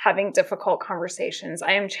am having difficult conversations.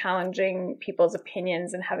 I am challenging people's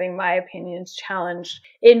opinions and having my opinions challenged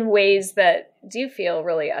in ways that do feel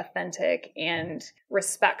really authentic and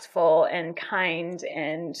respectful and kind.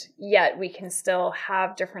 And yet we can still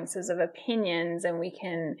have differences of opinions and we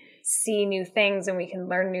can see new things and we can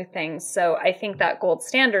learn new things. So I think that gold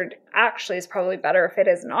standard actually is probably better if it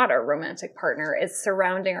is not our romantic partner. It's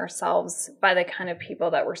surrounding ourselves by the kind of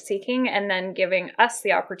people that we're seeking and then giving us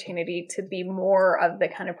the opportunity to be more of the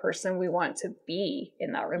kind of person we want to be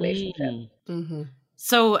in that relationship. Mm-hmm.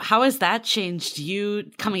 So how has that changed you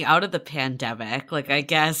coming out of the pandemic? Like, I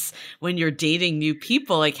guess when you're dating new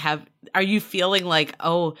people, like are you feeling like,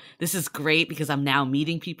 oh, this is great because I'm now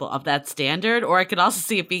meeting people of that standard? Or I could also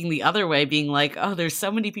see it being the other way, being like, oh, there's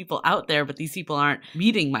so many people out there, but these people aren't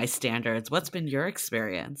meeting my standards. What's been your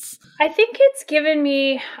experience? I think it's given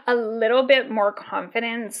me a little bit more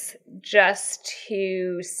confidence just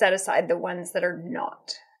to set aside the ones that are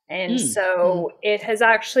not. And so it has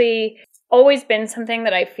actually always been something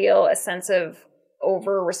that I feel a sense of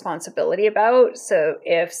over responsibility about. So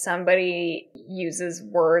if somebody uses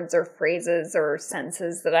words or phrases or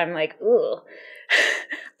sentences that I'm like, ugh,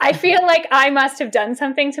 I feel like I must have done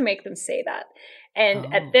something to make them say that.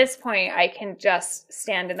 And at this point, I can just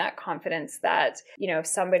stand in that confidence that, you know, if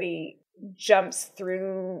somebody jumps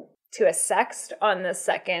through to a sext on the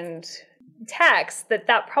second text,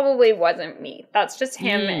 that probably wasn't me. That's just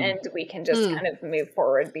him, and we can just kind of move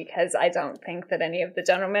forward, because I don't think that any of the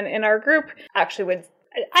gentlemen in our group actually would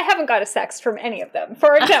I haven't got a sext from any of them,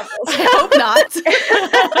 for example. I hope not.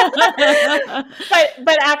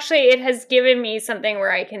 but actually it has given me something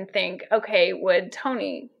where I can think, okay, would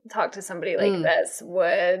Tony talk to somebody like this?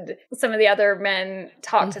 Would some of the other men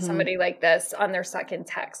talk to somebody like this on their second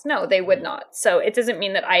text? No, they would not. So it doesn't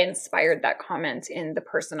mean that I inspired that comment in the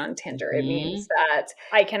person on Tinder. It means that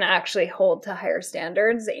I can actually hold to higher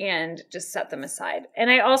standards and just set them aside. And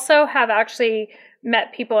I also have actually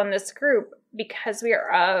met people in this group because we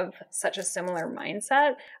are of such a similar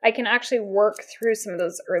mindset. I can actually work through some of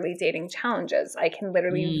those early dating challenges. I can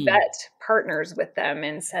literally vet partners with them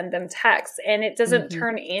and send them texts. And it doesn't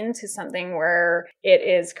turn into something where it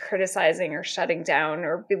is criticizing or shutting down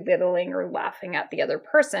or belittling or laughing at the other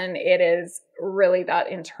person. It is really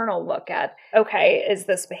that internal look at, okay, is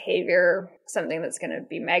this behavior something that's going to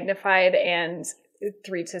be magnified? And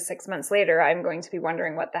 3 to 6 months later, I'm going to be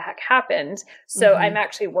wondering what the heck happened. So I'm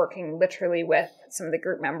actually working literally with some of the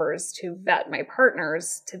group members to vet my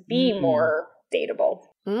partners to be more dateable.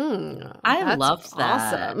 I love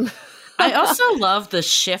that. Awesome. I also love the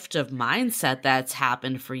shift of mindset that's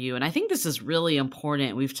happened for you. And I think this is really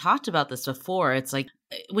important. We've talked about this before. It's like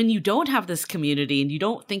when you don't have this community and you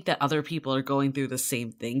don't think that other people are going through the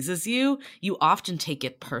same things as you often take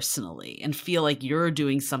it personally and feel like you're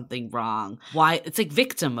doing something wrong. Why? It's like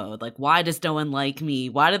victim mode. Like, why does no one like me?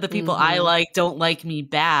 Why do the people I like don't like me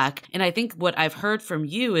back? And I think what I've heard from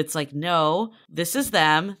you, it's like, no, this is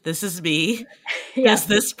them. This is me. Does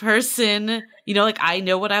this person, you know, like I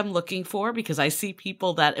know what I'm looking for because I see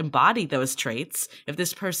people that embody those traits. If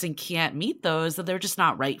this person can't meet those, then they're just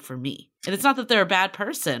not right for me. And it's not that they're a bad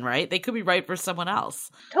person, right? They could be right for someone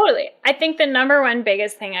else. Totally. I think the number one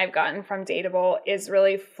biggest thing I've gotten from Dateable is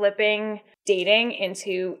really flipping dating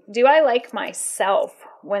into, do I like myself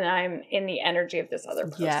when I'm in the energy of this other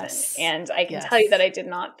person? Yes. And I can tell you that I did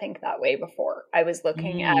not think that way before. I was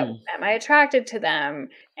looking at, am I attracted to them?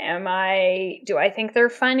 Do I think they're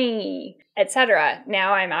funny, etc.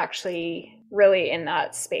 Now I'm actually really in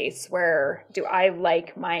that space where, do I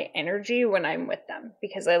like my energy when I'm with them?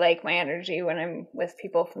 Because I like my energy when I'm with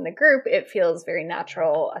people from the group. It feels very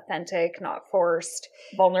natural, authentic, not forced,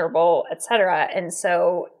 vulnerable, etc. And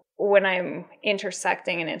so when I'm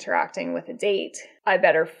intersecting and interacting with a date, I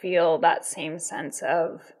better feel that same sense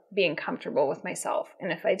of being comfortable with myself.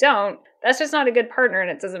 And if I don't, that's just not a good partner.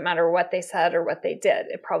 And it doesn't matter what they said or what they did.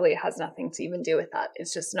 It probably has nothing to even do with that.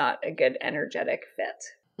 It's just not a good energetic fit.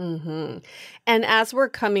 And as we're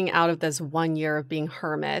coming out of this 1 year of being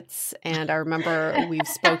hermits, and I remember we've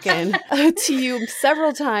spoken to you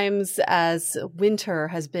several times as winter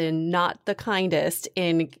has been not the kindest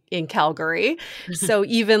in Calgary. So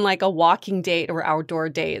even like a walking date or outdoor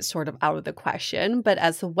date is sort of out of the question. But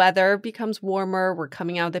as the weather becomes warmer, we're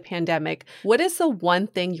coming out of the pandemic. What is the one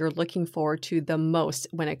thing you're looking forward to the most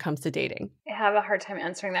when it comes to dating? I have a hard time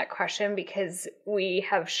answering that question because we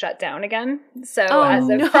have shut down again. So as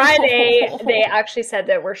of Friday, they actually said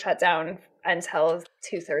that we're shut down until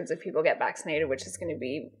 2/3 of people get vaccinated, which is going to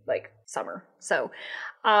be like summer. So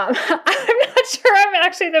I'm not sure I'm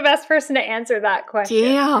actually the best person to answer that question.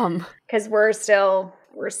 Damn. Because we're still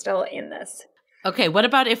in this. Okay, what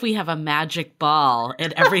about if we have a magic ball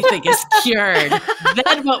and everything is cured?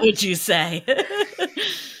 Then what would you say?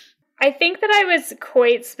 I think that I was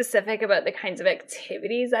quite specific about the kinds of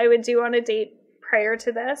activities I would do on a date prior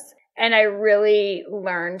to this. And I really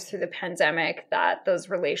learned through the pandemic that those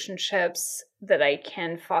relationships that I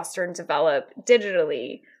can foster and develop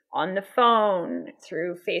digitally on the phone,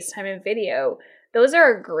 through FaceTime and video, those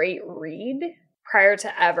are a great read prior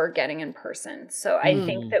to ever getting in person. So I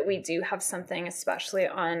think that we do have something, especially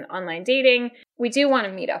on online dating. We do want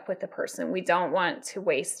to meet up with the person. We don't want to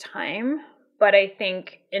waste time. But I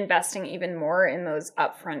think investing even more in those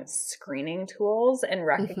upfront screening tools and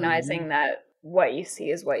recognizing that what you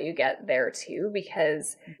see is what you get there too,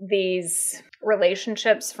 because these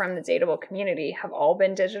relationships from the Dateable community have all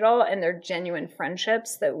been digital and they're genuine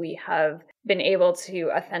friendships that we have been able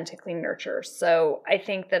to authentically nurture. So I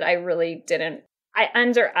think that I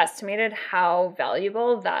underestimated how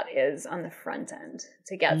valuable that is on the front end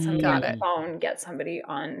to get somebody on the phone, get somebody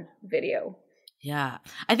on video. Yeah.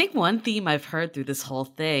 I think one theme I've heard through this whole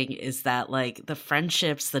thing is that like the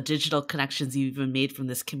friendships, the digital connections you've even made from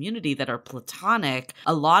this community that are platonic,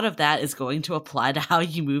 a lot of that is going to apply to how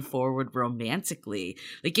you move forward romantically.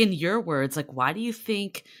 Like in your words, like why do you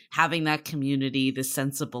think having that community, this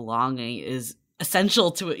sense of belonging is essential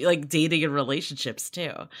to like dating and relationships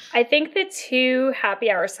too? I think the 2 happy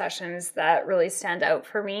hour sessions that really stand out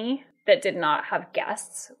for me that did not have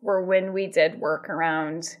guests were when we did work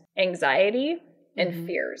around anxiety and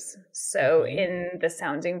fears. So in the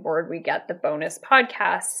sounding board, we get the bonus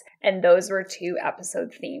podcasts, and those were 2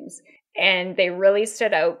 episode themes. And they really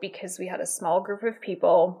stood out because we had a small group of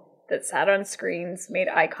people that sat on screens, made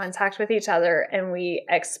eye contact with each other, and we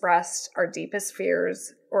expressed our deepest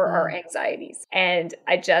fears or our anxieties. And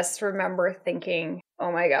I just remember thinking,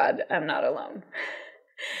 oh my God, I'm not alone.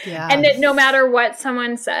 Yeah. And that no matter what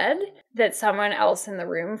someone said, that someone else in the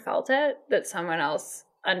room felt it, that someone else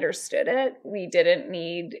understood it. We didn't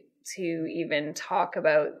need to even talk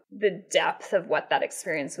about the depth of what that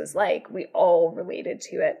experience was like. We all related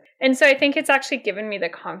to it. And so I think it's actually given me the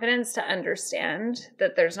confidence to understand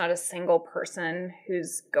that there's not a single person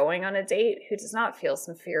who's going on a date who does not feel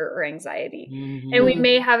some fear or anxiety. And we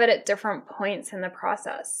may have it at different points in the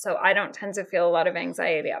process. So I don't tend to feel a lot of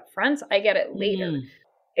anxiety up front. I get it later.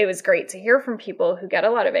 It was great to hear from people who get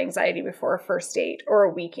a lot of anxiety before a first date or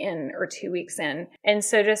a week in or 2 weeks in. And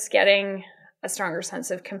so just getting a stronger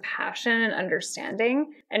sense of compassion and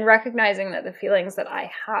understanding and recognizing that the feelings that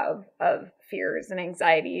I have of fears and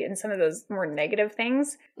anxiety and some of those more negative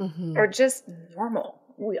things are just normal.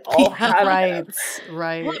 We all have them.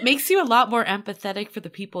 Right. Well, it makes you a lot more empathetic for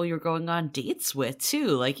the people you're going on dates with too.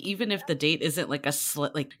 Like even if the date isn't like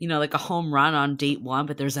like a home run on date 1,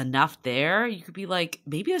 but there's enough there, you could be like,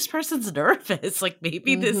 maybe this person's nervous. Like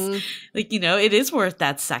maybe this, it is worth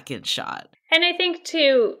that second shot. And I think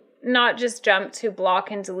too, not just jump to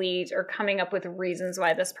block and delete or coming up with reasons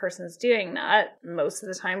why this person's doing that. Most of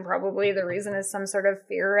the time, probably the reason is some sort of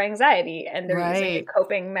fear or anxiety, and they're using a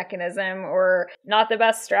coping mechanism or not the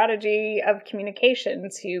best strategy of communication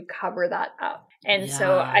to cover that up. And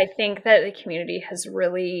so I think that the community has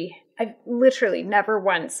really, I've literally never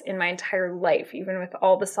once in my entire life, even with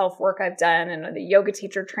all the self-work I've done and the yoga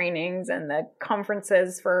teacher trainings and the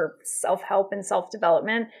conferences for self-help and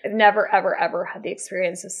self-development, I've never, ever, ever had the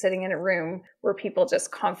experience of sitting in a room where people just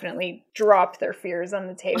confidently drop their fears on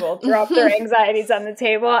the table, drop their anxieties on the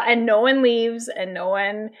table, and no one leaves and no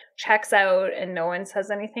one checks out and no one says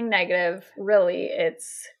anything negative. Really,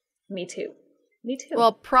 it's me too. Me too.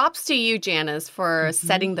 Well, props to you, Janice, for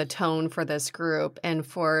setting the tone for this group and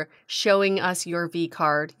for showing us your V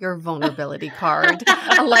card, your vulnerability card,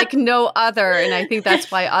 like no other. And I think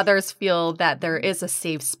that's why others feel that there is a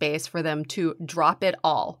safe space for them to drop it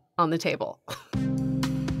all on the table.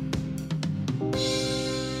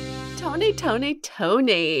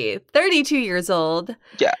 Tony, 32 years old.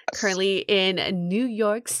 Yes. Currently in New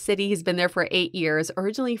York City. He's been there for 8 years,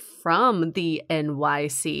 originally from the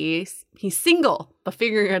NYC. He's single, but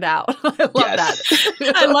figuring it out. I love that.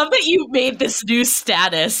 I love that you made this new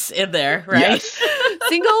status in there, right? Yes.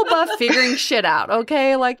 Single, but figuring shit out,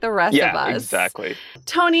 okay? Like the rest of us. Yeah, exactly.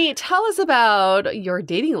 Tony, tell us about your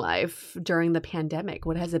dating life during the pandemic.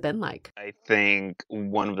 What has it been like? I think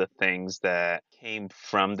one of the things that came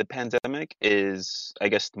from the pandemic is, I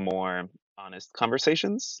guess, more honest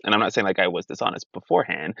conversations. And I'm not saying like I was dishonest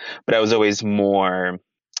beforehand, but I was always more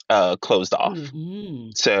closed off.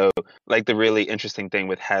 So like the really interesting thing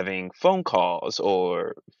with having phone calls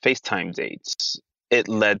or FaceTime dates, it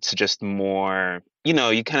led to just more, you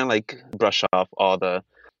kind of like brush off all the,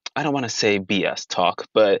 I don't want to say BS talk,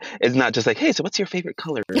 but it's not just like, hey, so what's your favorite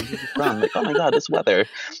color? Where are you from? Like, oh my God, this weather.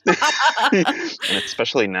 And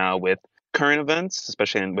especially now with current events,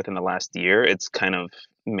 especially within the last year, it's kind of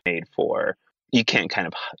made for, you can't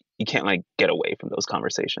like get away from those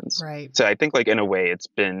conversations. Right. So I think like in a way it's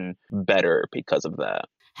been better because of that.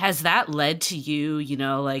 Has that led to you,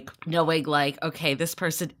 like knowing like, okay, this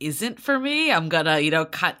person isn't for me, I'm gonna,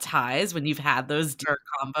 cut ties when you've had those dark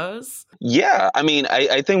combos? Yeah. I mean,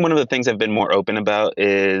 I think one of the things I've been more open about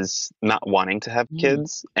is not wanting to have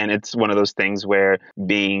kids. And it's one of those things where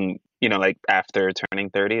being, like after turning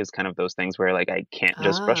 30 is kind of those things where like I can't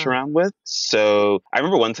just brush around with. So I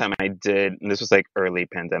remember one time I did, and this was like early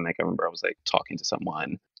pandemic. I remember I was like talking to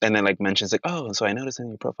someone and then like mentions like, oh, so I noticed in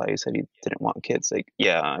your profile you said you didn't want kids. Like,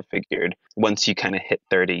 yeah, I figured once you kind of hit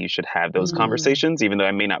 30, you should have those conversations, even though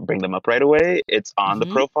I may not bring them up right away. It's on the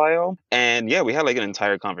profile. And yeah, we had like an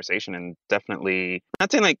entire conversation, and definitely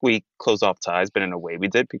not saying like we closed off ties, but in a way we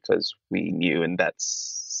did, because we knew in that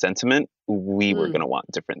sentiment we were going to want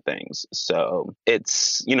different things. So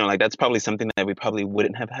it's, like that's probably something that we probably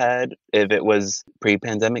wouldn't have had if it was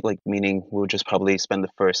pre-pandemic, like meaning we'll just probably spend the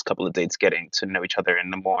first couple of dates getting to know each other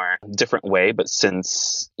in a more different way. But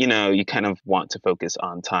since, you kind of want to focus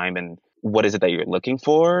on time and what is it that you're looking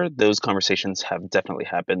for, those conversations have definitely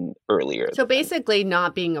happened earlier. So basically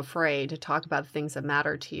not being afraid to talk about the things that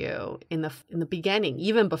matter to you in the beginning,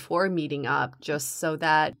 even before meeting up, just so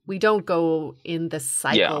that we don't go in this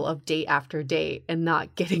cycle of date after date and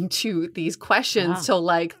not getting to these questions till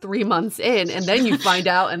like 3 months in, and then you find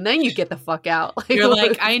out and then you get the fuck out. Like, you're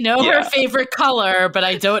like, I know her favorite color, but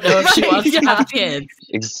I don't know if she wants to have kids.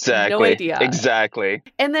 Exactly. No idea. Exactly.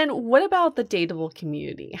 And then what about the Dateable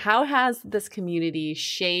community? How has this community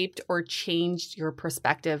shaped or changed your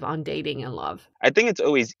perspective on dating and love? I think it's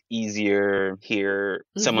always easier hear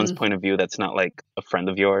someone's point of view that's not like a friend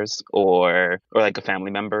of yours or like a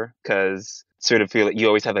family member, because sort of feel like you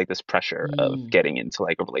always have like this pressure of getting into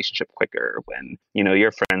like a relationship quicker when, you know,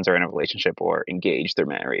 your friends are in a relationship or engaged, they're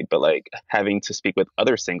married. But like having to speak with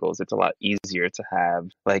other singles, it's a lot easier to have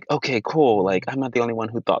like, okay, cool, like I'm not the only one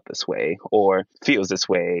who thought this way or feels this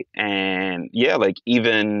way. And yeah, like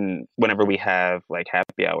even whenever we have like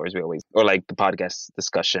happy hours, we always, or like the podcast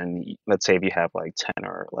discussion, let's say if you have like 10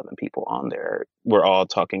 or 11 people on there, we're all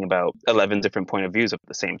talking about 11 different point of views of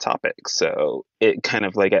the same topic. So it kind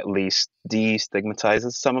of like at least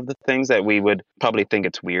destigmatizes some of the things that we would probably think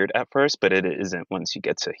it's weird at first, but it isn't once you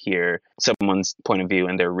get to hear someone's point of view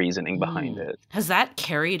and their reasoning behind it. Has that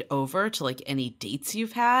carried over to like any dates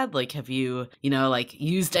you've had? Like, have you, you know, like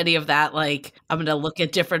used any of that? Like, I'm going to look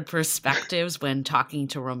at different perspectives when talking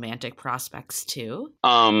to romantic prospects too?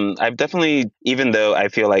 I've definitely, even though I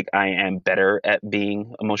feel like I am better at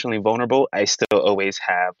being emotionally vulnerable, I still always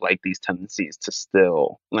have like these tendencies to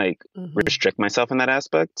still like restrict myself in that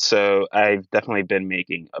aspect. So I've definitely been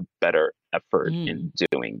making a better effort in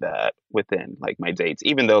doing that within like my dates,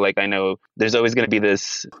 even though like I know there's always going to be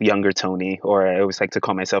this younger Tony, or I always like to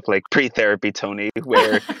call myself like pre-therapy Tony,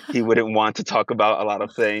 where he wouldn't want to talk about a lot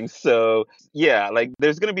of things. So yeah, like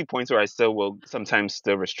there's going to be points where I still will sometimes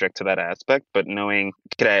still restrict to that aspect, but knowing,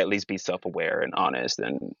 could I at least be self-aware and honest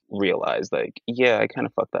and realize like, yeah, I kind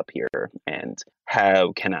of fucked up here, and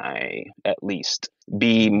how can I at least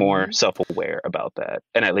be more self-aware about that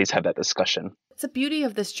and at least have that discussion. The beauty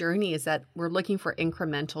of this journey is that we're looking for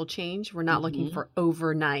incremental change. We're not looking for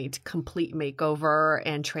overnight complete makeover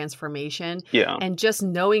and transformation. Yeah. And just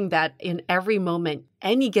knowing that in every moment,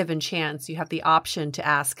 any given chance, you have the option to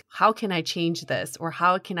ask, how can I change this? Or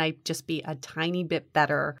how can I just be a tiny bit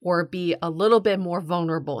better or be a little bit more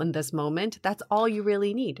vulnerable in this moment? That's all you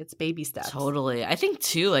really need. It's baby steps. Totally. I think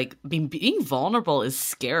too, like being vulnerable is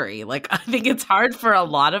scary. Like I think it's hard for a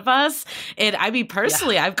lot of us. And I mean,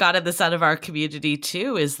 personally, I've gotten this out of our community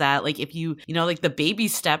too, is that like if you know, like the baby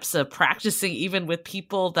steps of practicing even with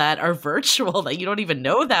people that are virtual that you don't even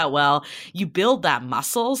know that well, you build that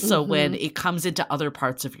muscle. So when it comes into other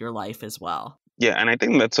parts of your life as well. Yeah, and I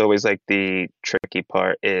think that's always like the tricky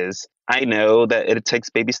part is I know that it takes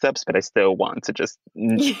baby steps, but I still want to just,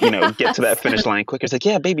 you know, get to that finish line quicker. It's like,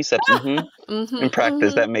 yeah, baby steps. In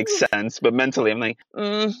practice, that makes sense. But mentally, I'm like,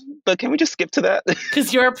 but can we just skip to that?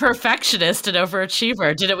 Because you're a perfectionist and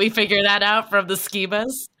overachiever. Didn't we figure that out from the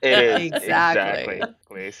schemas? It is.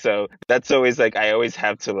 Exactly. So that's always like, I always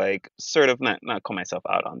have to like sort of not call myself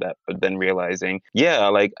out on that, but then realizing, yeah,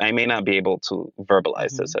 like I may not be able to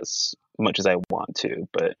verbalize this as much as I want to,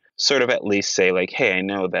 but sort of at least say like, hey, I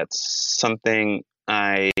know that's something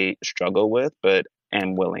I struggle with, but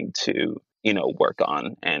am willing to, you know, work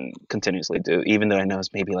on and continuously do, even though I know it's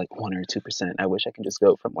maybe like 1 or 2%. I wish I can just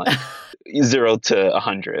go from like 0 to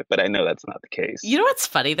 100, but I know that's not the case. You know what's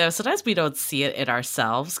funny though? Sometimes we don't see it in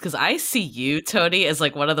ourselves, because I see you, Tony, as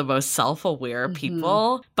like one of the most self-aware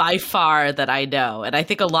people by far that I know. And I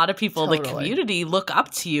think a lot of people in the community look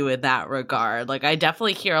up to you in that regard. Like I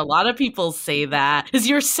definitely hear a lot of people say that, because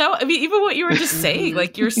you're so, I mean, even what you were just saying,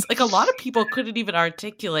 like you're like, a lot of people couldn't even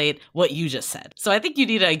articulate what you just said. So I think you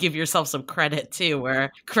need to give yourself some credit too, where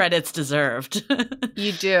credit's deserved.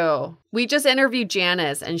 You do. We just interviewed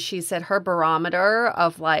Janice, and she said her barometer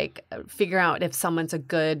of like figuring out if someone's a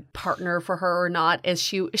good partner for her or not is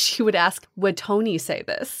she would ask, would Tony say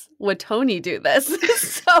this? Would Tony do this?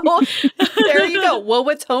 So there you go. What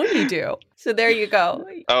would Tony do? So there you go.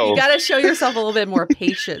 Oh. You got to show yourself a little bit more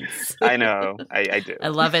patience. I know. I do. I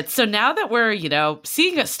love it. So now that we're, you know,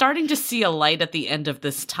 starting to see a light at the end of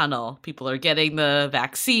this tunnel, people are getting the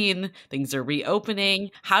vaccine, things are reopening.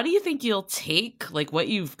 How do you think you'll take like what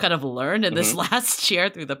you've kind of learned in this last year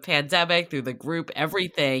through the pandemic, through the group,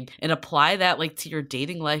 everything, and apply that like to your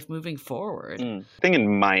dating life moving forward? I think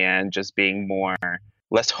in my end, just being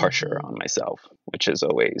less harsher on myself, which is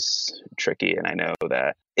always tricky. And I know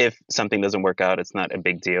that if something doesn't work out, it's not a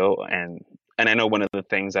big deal. And I know one of the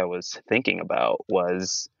things I was thinking about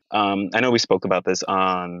was, I know we spoke about this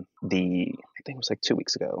on the think it was like 2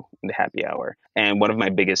 weeks ago in the happy hour. And one of my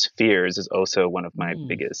biggest fears is also one of my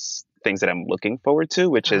biggest things that I'm looking forward to,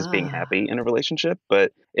 which is being happy in a relationship.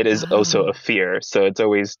 But it is also a fear. So it's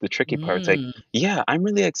always the tricky part. It's like, yeah, I'm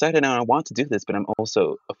really excited and I want to do this, but I'm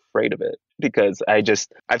also afraid of it because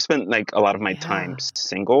I've spent like a lot of my time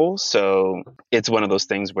single. So it's one of those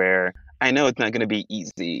things where I know it's not going to be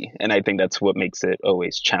easy. And I think that's what makes it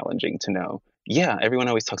always challenging to know. Yeah, everyone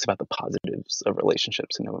always talks about the positives of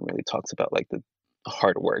relationships and no one really talks about like the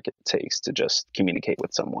hard work it takes to just communicate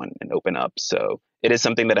with someone and open up. So it is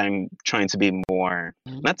something that I'm trying to be more,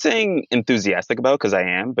 not saying enthusiastic about because I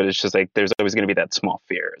am, but it's just like there's always going to be that small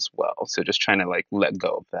fear as well. So just trying to like let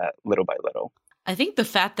go of that little by little. I think the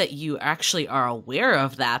fact that you actually are aware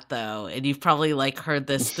of that, though, and you've probably like heard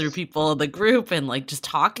this through people in the group and like just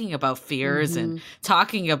talking about fears and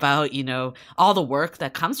talking about, you know, all the work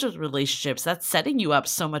that comes with relationships, that's setting you up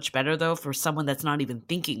so much better, though, for someone that's not even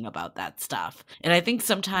thinking about that stuff. And I think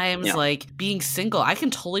sometimes like being single, I can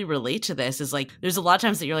totally relate to this, is like there's a lot of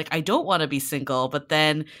times that you're like, I don't want to be single, but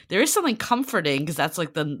then there is something comforting because that's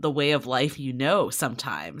like the way of life, you know,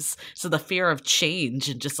 sometimes. So the fear of change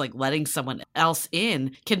and just like letting someone else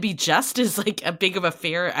in can be just as like a big of a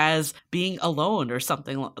fear as being alone or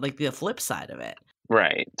something, like the flip side of it.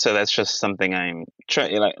 Right. So that's just something I'm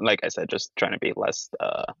trying, like I said, just trying to be less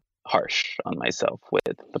harsh on myself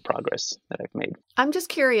with the progress that I've made. I'm just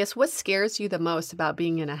curious, what scares you the most about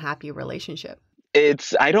being in a happy relationship?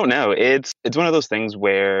 I don't know. It's one of those things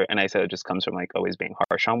where, and I said it just comes from like always being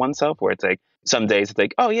harsh on oneself, where it's like some days it's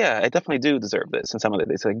like, oh yeah, I definitely do deserve this. And some other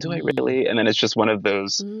days it's like, do I really? And then it's just one of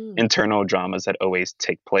those internal dramas that always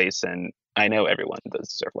take place. And I know everyone does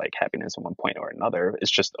deserve like happiness at one point or another.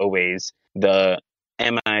 It's just always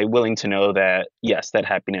am I willing to know that, yes, that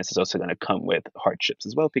happiness is also going to come with hardships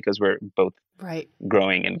as well, because we're both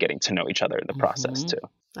growing and getting to know each other in the process too.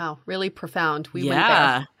 Wow, really profound. We went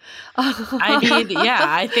there. I mean,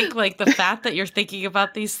 I think like the fact that you're thinking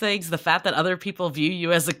about these things, the fact that other people view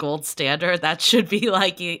you as a gold standard, that should be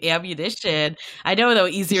like ammunition. I know, though,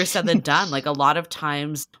 easier said than done. Like a lot of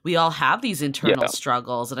times we all have these internal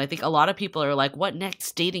struggles. And I think a lot of people are like, what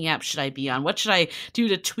next dating app should I be on? What should I do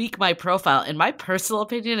to tweak my profile? And my personal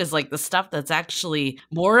opinion is like the stuff that's actually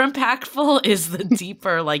more impactful is the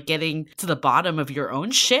deeper, like getting to the bottom of your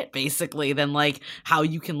own shit, basically, than like how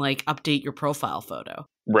you can like update your profile photo.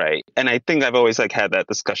 Right. And I think I've always like had that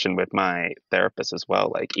discussion with my therapist as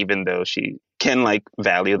well. Like, even though she can like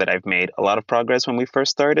value that I've made a lot of progress when we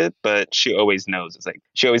first started, but she always knows, it's like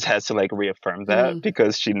she always has to like reaffirm that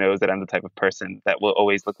because she knows that I'm the type of person that will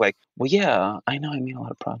always look like, well, yeah, I know I made a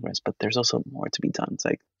lot of progress, but there's also more to be done. It's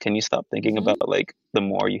like, can you stop thinking about like the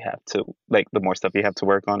more you have to, like the more stuff you have to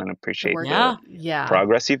work on and appreciate the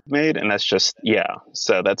progress you've made. And that's just,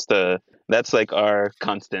 so that's like our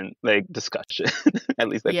constant like discussion, at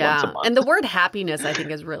least like once a month. And the word happiness, I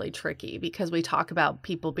think, is really tricky because we talk about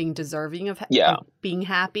people being deserving of being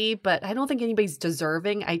happy, but I don't think anybody's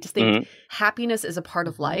deserving. I just think happiness is a part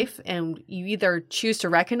of life and you either choose to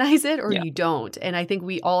recognize it or you don't. And I think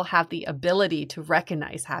we all have the ability to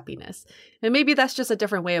recognize happiness. And maybe that's just a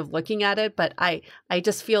different way of looking at it, but I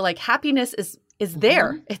just feel like happiness is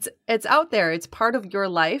there. It's out there. It's part of your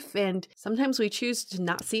life. And sometimes we choose to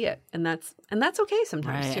not see it. And that's okay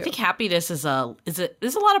sometimes too. I think happiness there's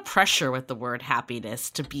a lot of pressure with the word happiness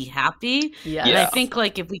to be happy. Yeah. And I think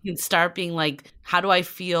like if we can start being like, how do I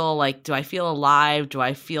feel? Like, do I feel alive? Do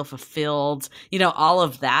I feel fulfilled? You know, all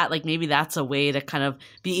of that, like maybe that's a way to kind of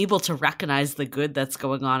be able to recognize the good that's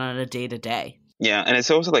going on a day to day. Yeah, and it's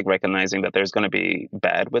also like recognizing that there's going to be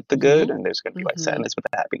bad with the good and there's going to be like sadness with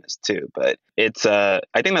the happiness too. But it's I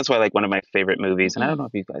think that's why like one of my favorite movies, and I don't know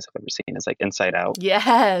if you guys have ever seen, is like Inside Out.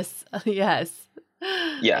 Yes.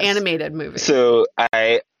 Animated movie. So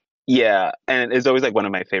and it's always like one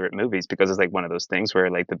of my favorite movies because it's like one of those things where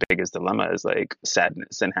like the biggest dilemma is like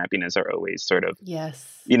sadness and happiness are always sort of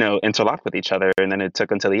interlocked with each other. And then it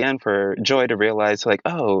took until the end for Joy to realize like,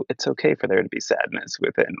 oh, it's okay for there to be sadness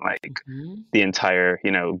within like the entire,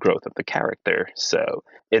 growth of the character. So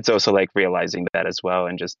it's also like realizing that as well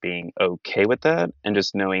and just being okay with that and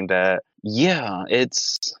just knowing that,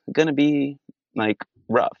 it's gonna be like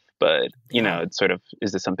rough. But, it's sort of,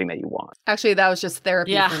 is this something that you want? Actually, that was just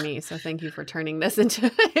therapy for me. So thank you for turning this into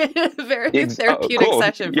a very therapeutic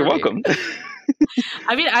session. You're welcome.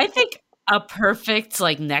 I mean, I think a perfect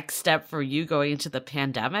like next step for you going into the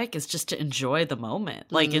pandemic is just to enjoy the moment,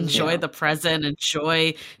 like enjoy the present,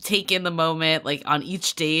 take in the moment, like on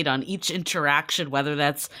each date, on each interaction, whether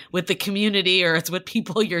that's with the community or it's with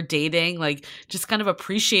people you're dating, like just kind of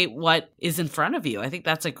appreciate what is in front of you. I think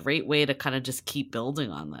that's a great way to kind of just keep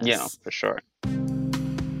building on this. Yeah, for sure.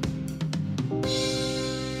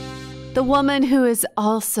 The woman who is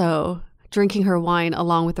also drinking her wine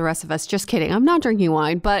along with the rest of us. Just kidding. I'm not drinking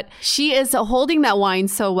wine, but she is holding that wine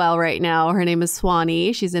so well right now. Her name is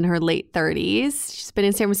Swanee. She's in her late 30s. She's been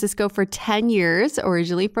in San Francisco for 10 years,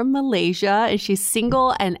 originally from Malaysia, and she's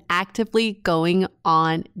single and actively going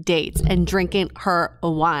on dates and drinking her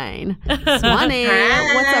wine. Swanee,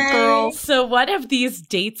 what's up, girl? So what have these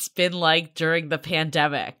dates been like during the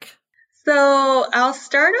pandemic? So I'll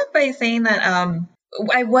start off by saying that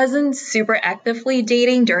I wasn't super actively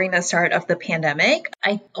dating during the start of the pandemic.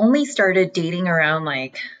 I only started dating around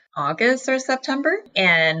like August or September.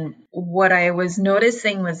 And what I was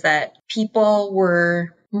noticing was that people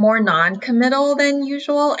were more non-committal than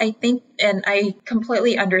usual, I think. And I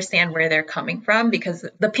completely understand where they're coming from because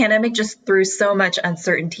the pandemic just threw so much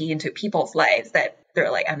uncertainty into people's lives that they're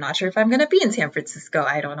like, I'm not sure if I'm going to be in San Francisco.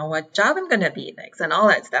 I don't know what job I'm going to be next and all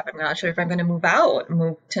that stuff. I'm not sure if I'm going to move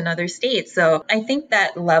to another state. So I think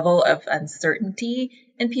that level of uncertainty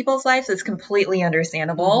in people's lives is completely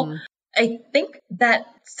understandable. Mm-hmm. I think that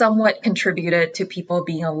somewhat contributed to people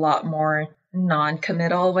being a lot more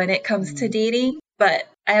non-committal when it comes to dating. But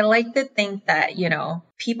I like to think that, you know,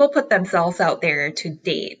 people put themselves out there to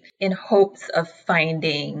date in hopes of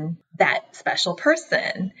finding that special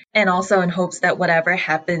person, and also in hopes that whatever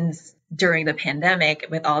happens during the pandemic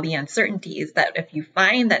with all the uncertainties, that if you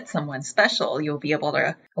find that someone's special, you'll be able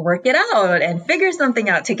to work it out and figure something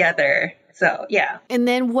out together. So, yeah. And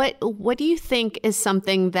then what do you think is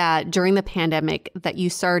something that during the pandemic that you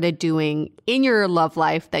started doing in your love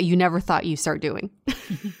life that you never thought you'd start doing?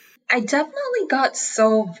 I definitely got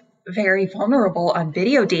so very vulnerable on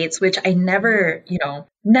video dates, which I never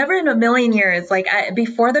in a million years,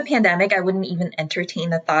 before the pandemic, I wouldn't even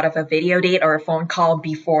entertain the thought of a video date or a phone call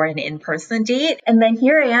before an in-person date. And then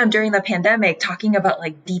here I am during the pandemic talking about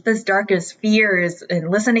like deepest, darkest fears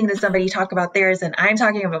and listening to somebody talk about theirs. And I'm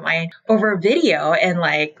talking about mine over video. And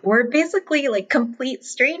like, we're basically like complete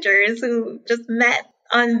strangers who just met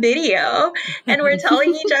on video, and we're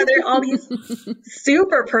telling each other all these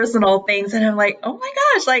super personal things. And I'm like, oh my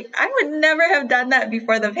gosh, like I would never have done that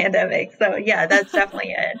before the pandemic. So yeah, that's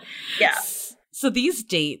definitely it. Yeah. So these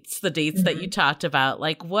dates, the dates that you talked about,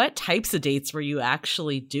 like what types of dates were you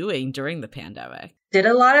actually doing during the pandemic? Did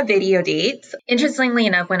a lot of video dates. Interestingly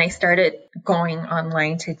enough, when I started going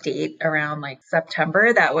online to date around like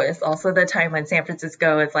September, that was also the time when San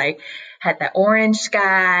Francisco was like, had the orange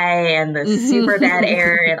sky and the super bad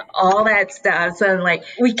air and all that stuff. So like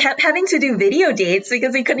we kept having to do video dates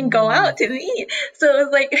because we couldn't go out to meet. So it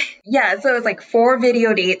was like, so it was like 4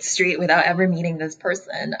 video dates straight without ever meeting this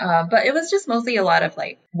person. But it was just mostly a lot of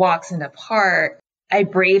like walks in the park. I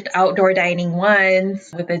braved outdoor dining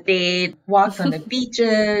once with a date, walks on the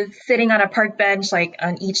beaches, sitting on a park bench, like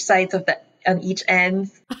on each end.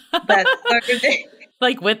 That sort of thing.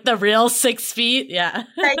 Like with the real 6 feet? Yeah.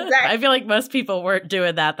 Exactly. I feel like most people weren't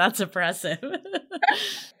doing that. That's impressive.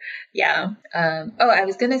 Yeah. I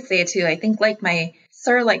was going to say too, I think like my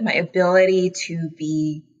ability to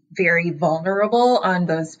be very vulnerable on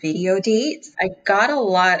those video dates. I got a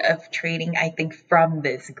lot of training, I think, from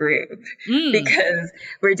this group because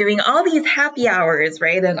we're doing all these happy hours,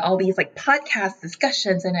 right? And all these like podcast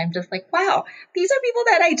discussions. And I'm just like, wow, these are people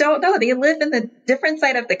that I don't know. They live in the different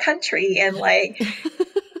side of the country. And like,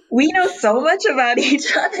 we know so much about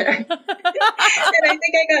each other. And I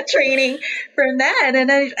think I got training from that.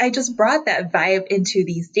 And I just brought that vibe into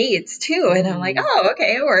these dates too. And I'm like, oh,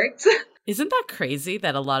 okay, it works. Isn't that crazy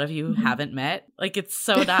that a lot of you haven't met? Like, it's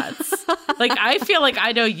so nuts. Like, I feel like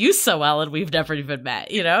I know you so well and we've never even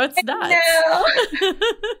met, you know? It's nuts.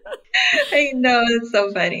 I know, it's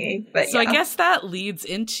so funny. But so I guess that leads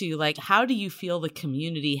into, like, how do you feel the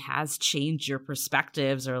community has changed your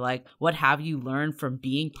perspectives, or, like, what have you learned from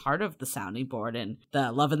being part of the Sounding Board and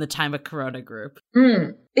the Love in the Time of Corona group?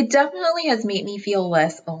 It definitely has made me feel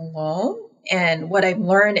less alone. And what I've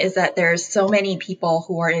learned is that there's so many people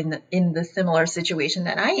who are in the similar situation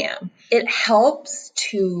that I am. It helps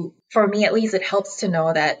for me at least, it helps to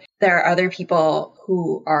know that there are other people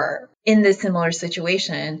who are in this similar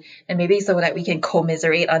situation, and maybe so that we can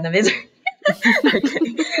commiserate on the misery. But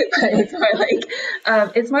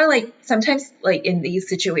it's more like sometimes like in these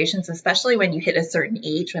situations, especially when you hit a certain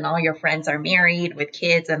age, when all your friends are married with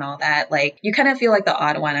kids and all that, like you kind of feel like the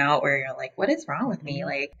odd one out where you're like, what is wrong with me?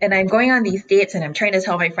 Like, and I'm going on these dates and I'm trying to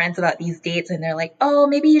tell my friends about these dates and they're like, oh,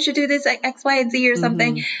 maybe you should do this X, Y, and Z or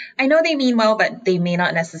something. I know they mean well, but they may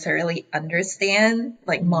not necessarily understand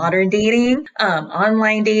like modern dating,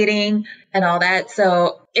 online dating and all that.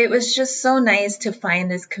 So it was just so nice to find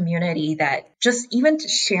this community that just even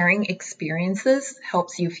sharing experiences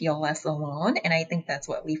helps you feel less alone. And I think that's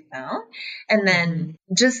what we found. And then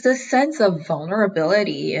just this sense of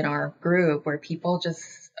vulnerability in our group where people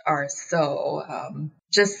just are so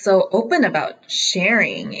open about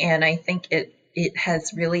sharing. And I think it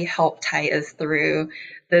has really helped tie us through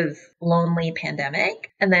this lonely pandemic,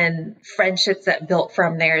 and then friendships that built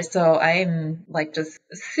from there. So I'm like just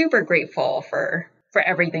super grateful for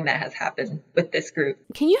everything that has happened with this group.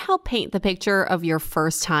 Can you help paint the picture of your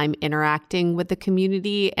first time interacting with the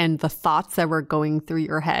community and the thoughts that were going through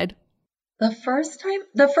your head? I think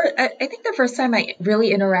the first time I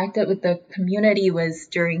really interacted with the community was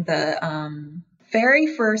during the very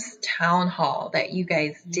first town hall that you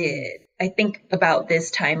guys did. I think about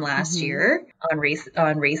this time last year on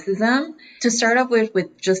racism. To start off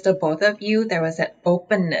with just the both of you, there was that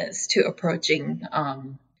openness to approaching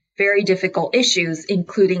very difficult issues,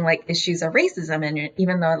 including like issues of racism. And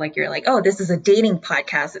even though like you're like, oh, this is a dating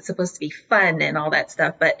podcast, it's supposed to be fun and all that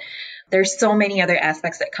stuff, but there's so many other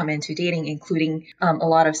aspects that come into dating, including a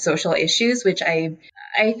lot of social issues, which I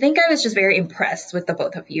think I was just very impressed with the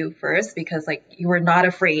both of you first, because like you were not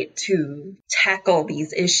afraid to tackle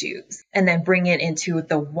these issues and then bring it into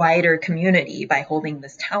the wider community by holding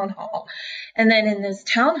this town hall. And then in this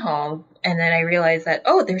town hall, and then I realized that,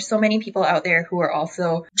 oh, there's so many people out there who are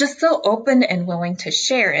also just so open and willing to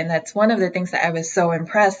share. And that's one of the things that I was so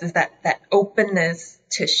impressed is that openness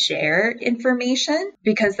to share information,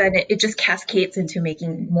 because then it just cascades into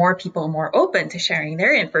making more people more open to sharing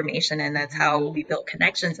their information. And that's how we built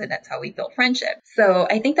connections, and that's how we built friendship. So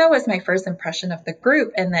I think that was my first impression of the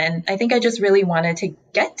group. And then I think I just really wanted to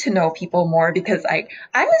get to know people more, because I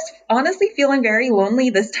was honestly feeling very lonely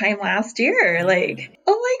this time last year. Like,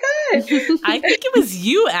 oh my God. I think it was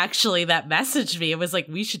you actually that messaged me. It was like,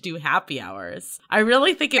 we should do happy hours. I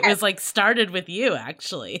really think it was like started with you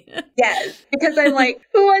actually. Yes, because I'm like,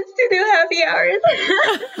 who wants to do happy hours?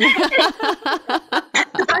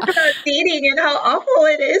 Talk about dating and how awful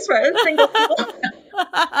it is for us single people.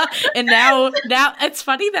 And now it's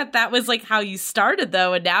funny that was like how you started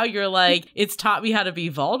though, and now you're like, it's taught me how to be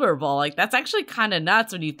vulnerable. Like that's actually kind of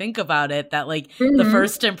nuts when you think about it, that like the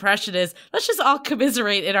first impression is let's just all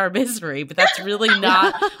commiserate in our misery, but that's really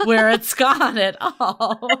not where it's gone at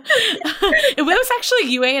all. It was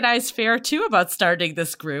actually UA and I's fair too about starting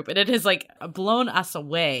this group, and it has like blown us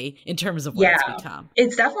away in terms of what it's become.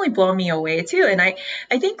 It's definitely blown me away too. And I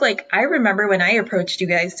think like I remember when I approached you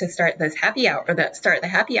guys to start this happy hour, or start the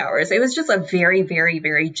happy hours, it was just a very, very,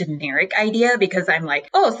 very generic idea, because I'm like,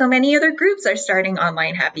 oh, so many other groups are starting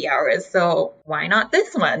online happy hours, so why not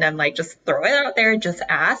this one? I'm like, just throw it out there, just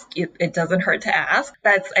ask. It doesn't hurt to ask.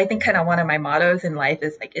 That's, I think, kind of one of my mottos in life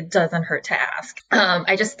is like, it doesn't hurt to ask.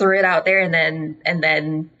 I just threw it out there, and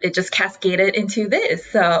then it just cascaded into this.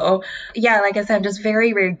 So yeah, like I said, I'm just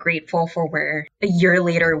very, very grateful for where a year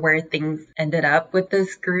later where things ended up with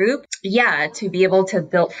this group. Yeah, to be able to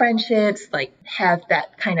build friendships, like have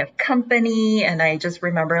that kind of company. And I just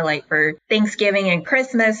remember like for Thanksgiving and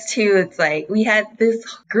Christmas too, it's like we had this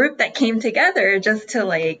group that came together just to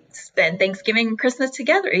like spend Thanksgiving and Christmas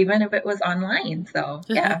together, even if it was online. So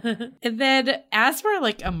yeah. And then as we're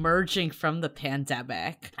like emerging from the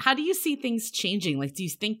pandemic, how do you see things changing? Like, do you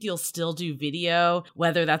think you'll still do video,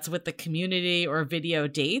 whether that's with the community or video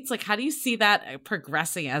dates? Like, how do you see that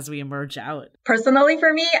progressing as we emerge out? Personally,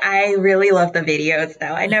 for me, I really love the videos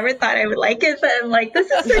now. I never thought I would like it, but I'm like, this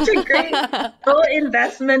is such a great little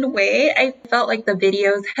investment way. I felt like the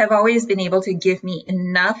videos have always been able to give me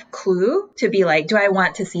enough clue to be like, do I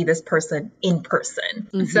want to see this person in person?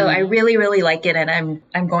 Mm-hmm. So I really, really like it. And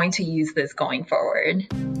I'm going to use this going forward.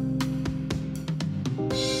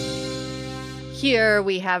 Here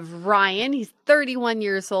we have Ryan. He's 31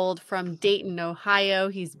 years old from Dayton, Ohio.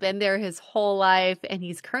 He's been there his whole life, and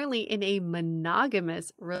he's currently in a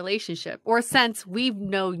monogamous relationship. Or since we've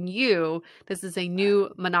known you, this is a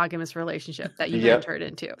new monogamous relationship that you've entered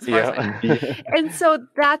into. As far as I know. And so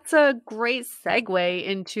that's a great segue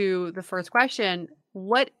into the first question.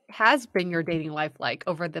 What has been your dating life like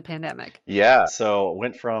over the pandemic? Yeah, so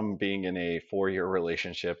went from being in a 4-year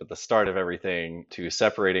relationship at the start of everything to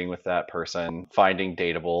separating with that person, finding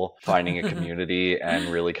Dateable, finding a community, and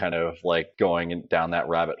really kind of like going down that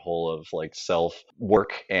rabbit hole of like self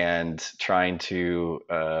work and trying to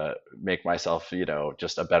make myself,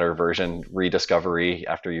 just a better version, rediscovery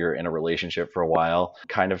after you're in a relationship for a while,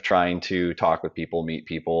 kind of trying to talk with people, meet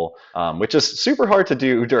people, which is super hard to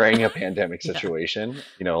do during a pandemic situation.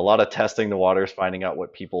 a lot of testing the waters, finding out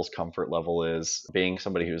what people's comfort level is. Being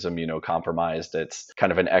somebody who's immunocompromised, it's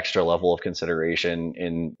kind of an extra level of consideration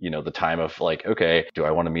in, the time of like, okay, do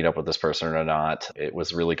I want to meet up with this person or not? It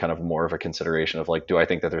was really kind of more of a consideration of like, do I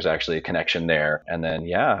think that there's actually a connection there? And then,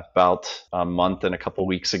 about a month and a couple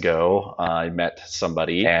weeks ago, I met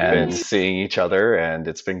somebody and been seeing each other, and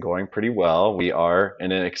it's been going pretty well. We are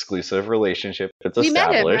in an exclusive relationship. It's established. We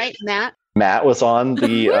met him, right, Matt? Matt was on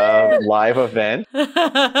the live event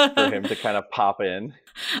for him to kind of pop in.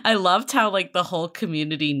 I loved how like the whole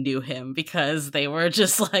community knew him because they were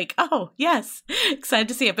just like, oh, yes, excited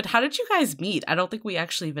to see it. But how did you guys meet? I don't think we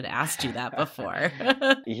actually even asked you that before.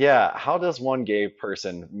 Yeah. How does one gay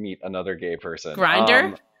person meet another gay person?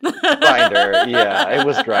 Grindr? Grindr, yeah, it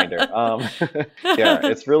was Grindr. Yeah,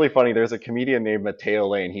 it's really funny. There's a comedian named Mateo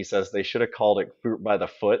Lane. He says they should have called it Fruit by the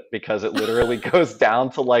Foot because it literally goes down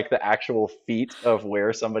to like the actual feet of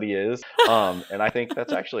where somebody is. And I think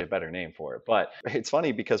that's actually a better name for it. But it's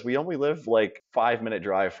funny because we only live like 5-minute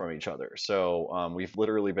drive from each other. So we've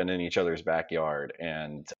literally been in each other's backyard,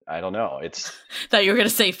 and I don't know. It's thought you were gonna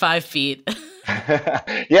say 5 feet.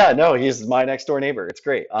 Yeah, no, he's my next door neighbor. It's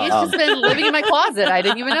great. He's just been living in my closet. I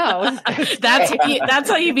didn't even know. That's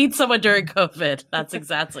how you meet someone during COVID. That's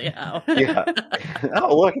exactly how. Yeah.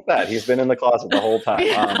 Oh, look at that. He's been in the closet the whole time.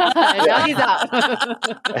 Now he's out.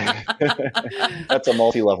 That's a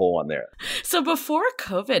multi-level one there. So before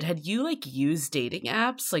COVID, had you like used dating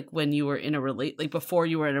apps like when you were in before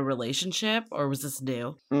you were in a relationship, or was this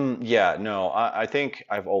new? Yeah, no, I think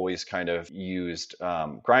I've always kind of used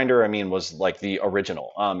Grindr. I mean, was like the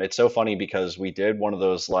original. It's so funny because we did one of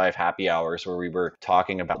those live happy hours where we were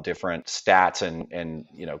talking about different stats and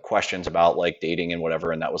questions about like dating and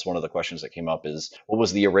whatever, and that was one of the questions that came up is what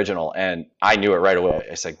was the original, and I knew it right away.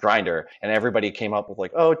 I said Grindr, and everybody came up with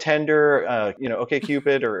like, oh, Tinder,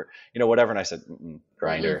 OkCupid, or whatever, and I said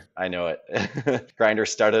Grindr. I know it. Grindr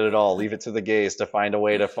started it all. Leave it to the gays to find a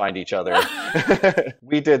way to find each other.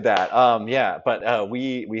 We did that. But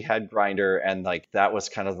we had Grindr, and like that was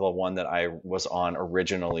kind of the one that I was on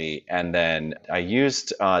originally, and then I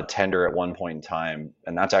used Tinder at one point in time,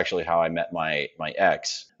 and that's actually how I met my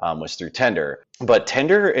ex. Was through Tinder. But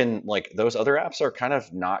Tinder and like those other apps are kind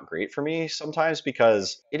of not great for me sometimes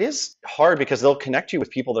because it is hard because they'll connect you with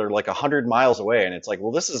people that are like 100 miles away. And it's like,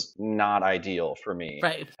 well, this is not ideal for me.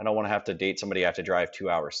 Right. I don't want to have to date somebody I have to drive 2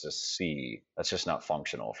 hours to see. That's just not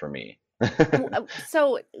functional for me.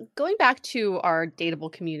 So going back to our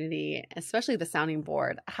Dateable community, especially the sounding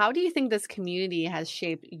board, how do you think this community has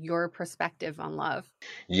shaped your perspective on love?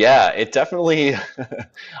 Yeah, it definitely,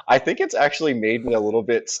 I think it's actually made me a little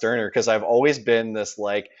bit sterner because I've always been this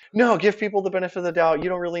like, no, give people the benefit of the doubt. You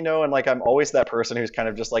don't really know. And like, I'm always that person who's kind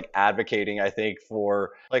of just like advocating, I think,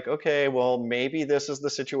 for like, okay, well, maybe this is the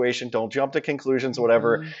situation. Don't jump to conclusions,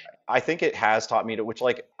 whatever. Mm-hmm. I think it has taught me to, which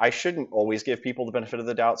like, I shouldn't always give people the benefit of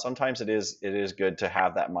the doubt. Sometimes it is good to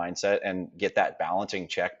have that mindset and get that balancing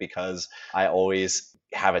check because I always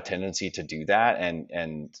have a tendency to do that.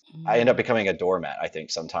 And I end up becoming a doormat, I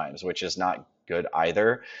think sometimes, which is not good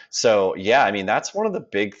either. So yeah, I mean, that's one of the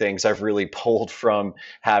big things I've really pulled from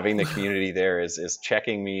having the community there is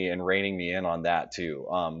checking me and reining me in on that too.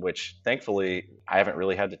 Which thankfully I haven't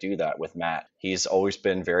really had to do that with Matt. He's always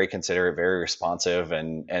been very considerate, very responsive,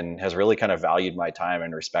 and has really kind of valued my time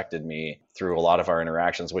and respected me through a lot of our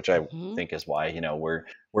interactions, which I think is why, we're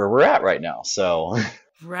where we're at right now. So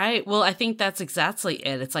Right. Well, I think that's exactly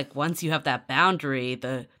it. It's like once you have that boundary,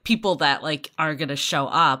 the people that like are going to show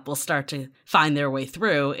up will start to find their way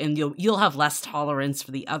through, and you'll have less tolerance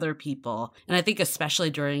for the other people. And I think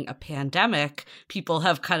especially during a pandemic, people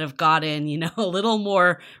have kind of gotten, a little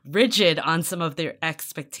more rigid on some of their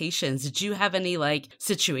expectations. Did you have any like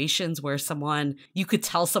situations where you could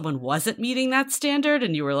tell someone wasn't meeting that standard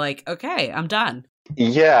and you were like, okay, I'm done?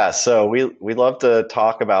 Yeah, so we love to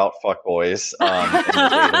talk about fuckboys in the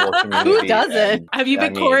Dateable community. Who doesn't? Have you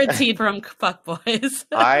been quarantined from fuckboys?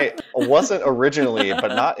 I wasn't originally,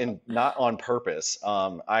 but not on purpose.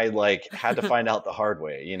 I like had to find out the hard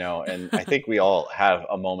way, and I think we all have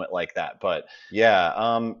a moment like that. But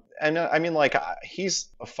yeah, and I mean, like, he's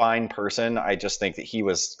a fine person. I just think that he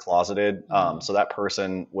was closeted. So that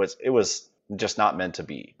person was just not meant to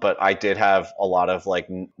be. But I did have a lot of like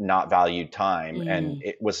not valued time, and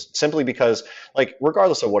it was simply because like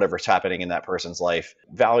regardless of whatever's happening in that person's life,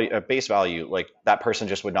 base value, like that person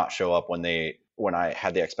just would not show up when I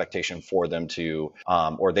had the expectation for them to,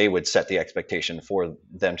 or they would set the expectation for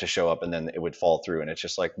them to show up, and then it would fall through. And it's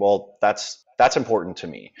just like, well, that's important to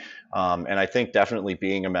me. And I think definitely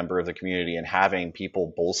being a member of the community and having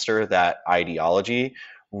people bolster that ideology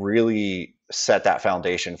really set that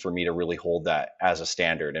foundation for me to really hold that as a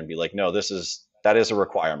standard and be like, no, that is a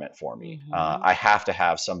requirement for me. I have to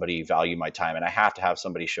have somebody value my time, and I have to have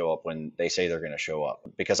somebody show up when they say they're going to show up,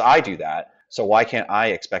 because I do that. So why can't I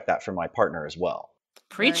expect that from my partner as well?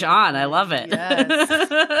 Preach on. I love it.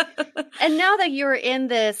 Yes. And now that you're in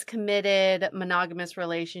this committed monogamous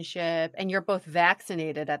relationship and you're both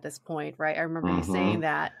vaccinated at this point, right? I remember you saying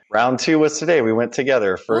that. Round 2 was today. We went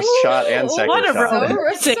together. First shot and second what a shot.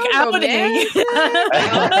 romantic outing.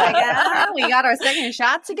 We got our second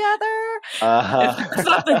shot together. If it's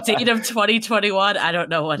not the date of 2021, I don't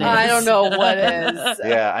know what is. I don't know what is.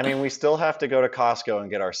 Yeah, I mean, we still have to go to Costco and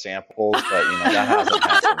get our samples, but that hasn't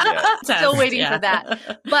happened yet. Still waiting for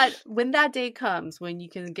that. But when that day comes, when you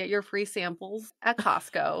can get your free samples at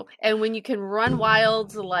Costco and when you can run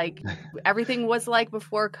wild like everything was like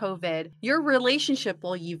before COVID, your relationship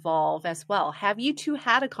will evolve as well. Have you two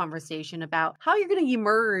had a conversation about how you're going to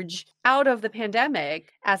emerge out of the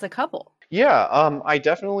pandemic as a couple? Yeah, I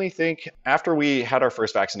definitely think after we had our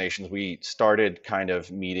first vaccinations, we started kind of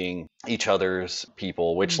meeting each other's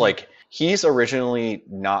people, which like he's originally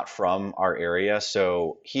not from our area.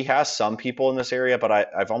 So he has some people in this area, but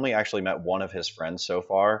I've only actually met one of his friends so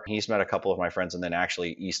far. He's met a couple of my friends, and then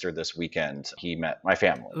actually Easter this weekend, he met my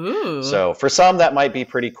family. Ooh. So for some, that might be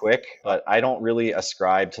pretty quick, but I don't really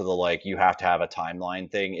ascribe to the like, you have to have a timeline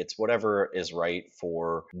thing. It's whatever is right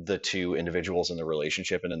for the two individuals in the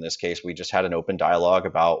relationship. And in this case, we just had an open dialogue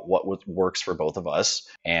about what works for both of us.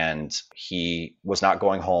 And he was not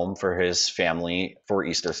going home for his family for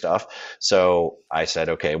Easter stuff. So I said,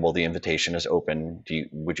 okay, well, the invitation is open.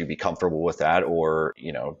 Would you be comfortable with that? Or,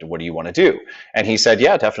 what do you want to do? And he said,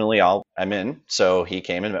 yeah, definitely. I'm in. So he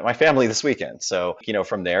came and met my family this weekend. So,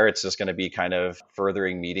 from there, it's just going to be kind of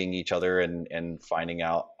furthering meeting each other and finding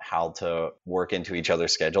out how to work into each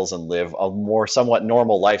other's schedules and live a more somewhat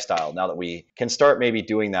normal lifestyle now that we can start maybe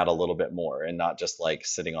doing that a little bit more and not just like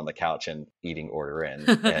sitting on the couch and eating order in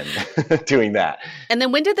and doing that. And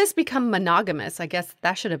then when did this become monogamous? I guess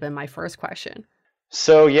that should have been my first question.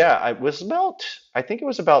 So yeah, I think it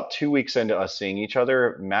was about 2 weeks into us seeing each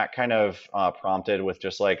other. Matt kind of prompted with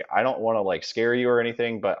just like, I don't want to like scare you or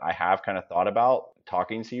anything, but I have kind of thought about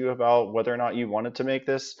talking to you about whether or not you wanted to make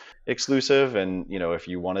this exclusive and if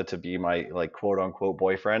you wanted to be my like quote unquote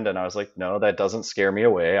boyfriend. And I was like, no, that doesn't scare me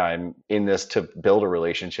away. I'm in this to build a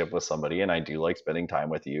relationship with somebody, and I do like spending time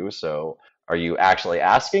with you. So are you actually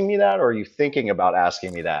asking me that, or are you thinking about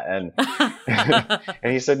asking me that? And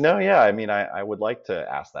and he said, no, yeah, I mean, I would like to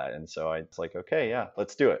ask that. And so it's like, okay, yeah,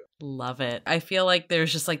 let's do it. Love it. I feel like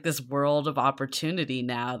there's just like this world of opportunity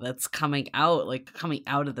now that's coming out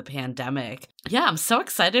of the pandemic. Yeah, I'm so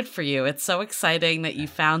excited for you. It's so exciting that you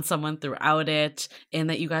found someone throughout it and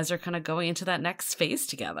that you guys are kind of going into that next phase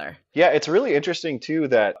together. Yeah, it's really interesting too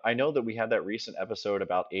that I know that we had that recent episode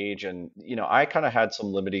about age, and I kind of had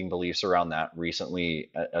some limiting beliefs around that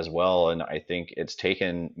recently as well. And I think it's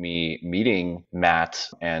taken me meeting Matt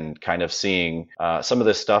and kind of seeing some of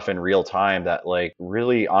this stuff in real time that like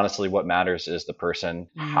really honestly what matters is the person,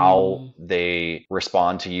 how they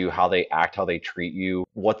respond to you, how they act, how they treat you,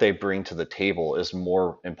 what they bring to the table is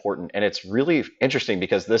more important. And it's really interesting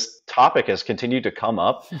because this topic has continued to come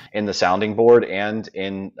up in the sounding board and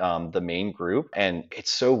in the main group. And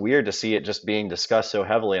it's so weird to see it just being discussed so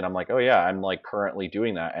heavily. And I'm like, oh yeah, I'm like currently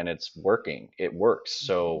doing that and it's working. It works.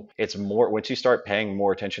 So it's more, once you start paying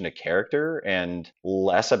more attention to character and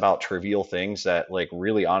less about trivial things that like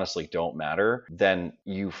really honestly don't matter, then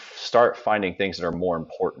you start finding things that are more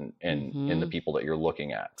important in the people that you're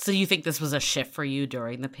looking at. So you think this was a shift for you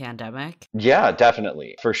during the pandemic? Yeah,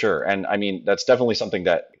 definitely, for sure. And I mean, that's definitely something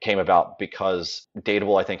that came about because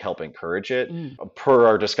Dateable, I think, helped encourage it per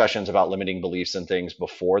our discussions about limiting beliefs and things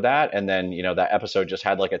before that. And then, that episode just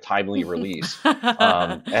had like a timely release.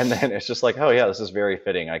 And then it's just like, oh yeah, this is very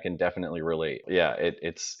fitting. I can definitely relate. Yeah,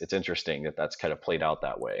 it's interesting that that's kind of played out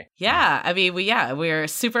that way. Yeah, I mean, we're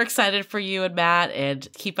super excited for you and Matt, and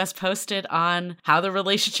keep us posted on how the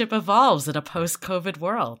relationship evolves in a post-COVID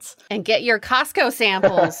world. And get your Costco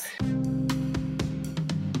samples.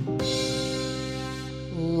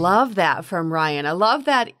 Love that from Ryan. I love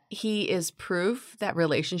that he is proof that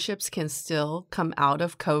relationships can still come out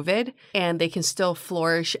of COVID and they can still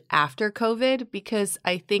flourish after COVID, because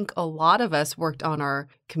I think a lot of us worked on our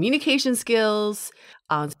communication skills,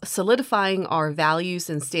 solidifying our values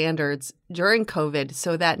and standards during COVID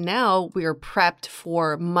so that now we are prepped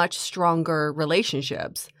for much stronger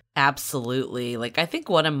relationships. Absolutely. Like, I think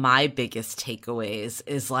one of my biggest takeaways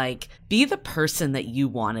is like, be the person that you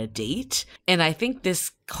want to date. And I think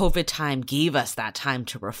this COVID time gave us that time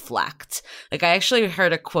to reflect. Like, I actually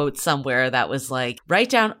heard a quote somewhere that was like, write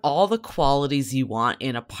down all the qualities you want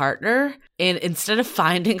in a partner. And instead of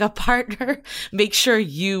finding a partner, make sure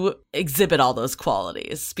you exhibit all those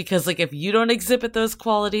qualities. Because like, if you don't exhibit those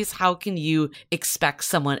qualities, how can you expect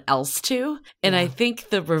someone else to? And I think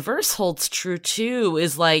the reverse holds true too,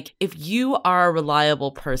 is like, if you are a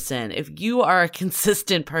reliable person, if you are a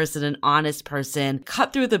consistent person, an honest person,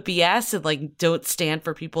 cut through the BS and like, don't stand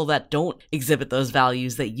for people that don't exhibit those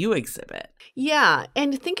values that you exhibit. Yeah.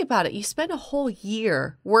 And think about it. You spent a whole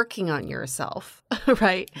year working on yourself,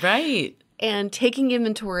 right? Right. And taking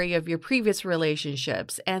inventory of your previous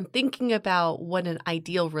relationships and thinking about what an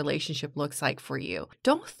ideal relationship looks like for you.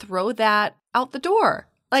 Don't throw that out the door.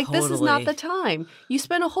 Like, this is not the time. You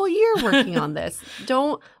spent a whole year working on this.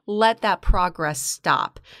 Don't let that progress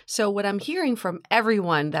stop. So what I'm hearing from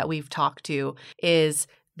everyone that we've talked to is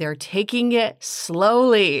they're taking it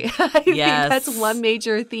slowly. I think that's one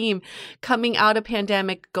major theme coming out of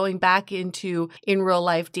pandemic, going back into in real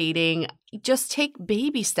life dating. Just take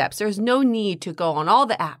baby steps. There's no need to go on all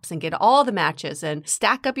the apps and get all the matches and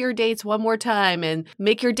stack up your dates one more time and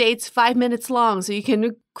make your dates 5 minutes long so you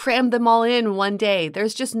can cram them all in one day.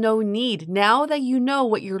 There's just no need. Now that you know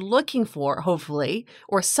what you're looking for, hopefully,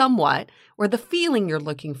 or somewhat, or the feeling you're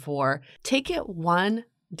looking for, take it one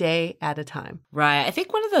day at a time. Right. I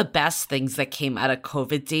think one of the best things that came out of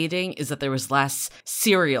COVID dating is that there was less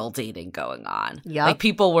serial dating going on. Yep. Like,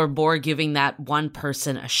 people were more giving that one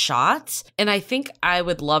person a shot. And I think I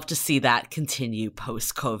would love to see that continue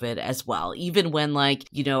post-COVID as well. Even when, like,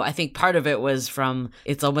 you know, I think part of it was from,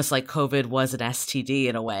 it's almost like COVID was an STD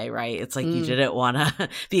in a way, right? It's like you didn't want to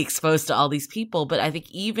be exposed to all these people. But I think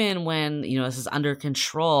even when, you know, this is under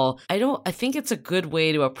control, I think it's a good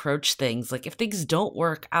way to approach things. Like, if things don't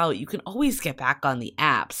work out, you can always get back on the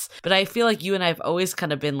apps. But I feel like you and I have always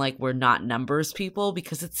kind of been like, we're not numbers people,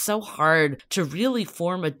 because it's so hard to really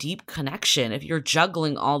form a deep connection if you're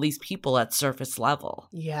juggling all these people at surface level.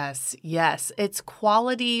 Yes. It's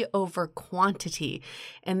quality over quantity.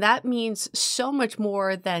 And that means so much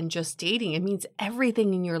more than just dating. It means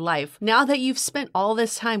everything in your life. Now that you've spent all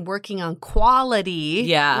this time working on quality,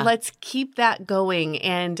 let's keep that going.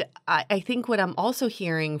 And I think what I'm also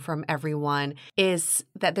hearing from everyone is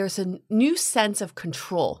that there's a new sense of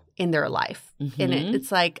control in their life. And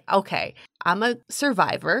it's like, okay, I'm a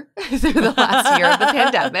survivor through the last year of the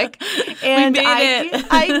pandemic. And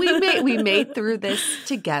we made through this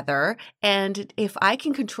together. And if I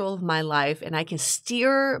can control my life and I can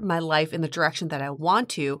steer my life in the direction that I want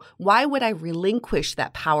to, why would I relinquish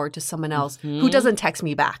that power to someone else who doesn't text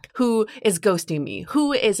me back, who is ghosting me,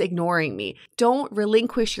 who is ignoring me? Don't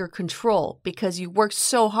relinquish your control because you worked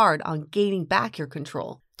so hard on gaining back your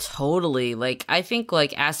control. Totally. Like, I think,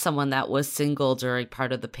 like, as someone that was single during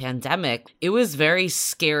part of the pandemic, it was very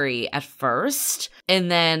scary at first. And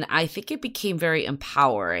then I think it became very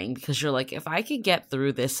empowering, because you're like, if I can get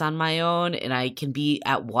through this on my own and I can be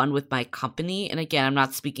at one with my company. And again, I'm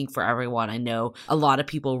not speaking for everyone. I know a lot of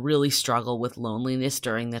people really struggle with loneliness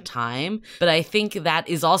during the time. But I think that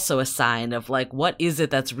is also a sign of, like, what is it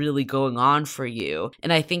that's really going on for you?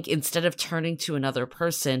 And I think instead of turning to another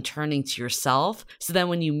person, turning to yourself. So then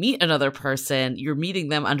when you meet another person, you're meeting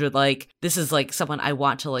them under, like, this is like someone I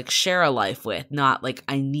want to, like, share a life with, not like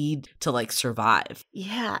I need to, like, survive.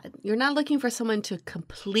 Yeah. You're not looking for someone to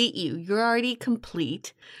complete you. You're already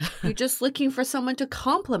complete. You're just looking for someone to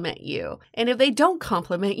compliment you. And if they don't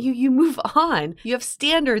compliment you, you move on. You have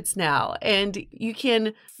standards now, and you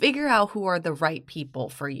can figure out who are the right people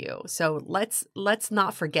for you. So let's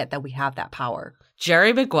not forget that we have that power.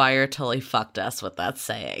 Jerry Maguire totally fucked us with that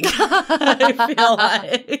saying. I feel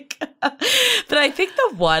like. But I think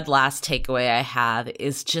the one last takeaway I have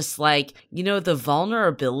is just, like, you know, the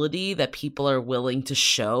vulnerability that people are willing to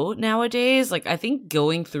show nowadays. Like, I think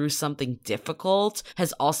going through something difficult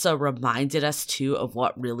has also reminded us too of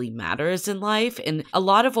what really matters in life. And a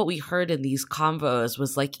lot of what we heard in these convos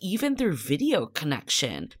was, like, even through video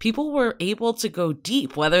connection, people were able to go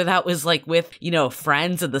deep, whether that was, like, with, you know,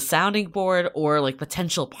 friends at the sounding board or, like,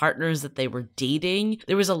 potential partners that they were dating.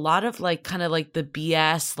 There was a lot of, like, kind of like the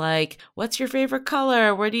BS, like, what's your favorite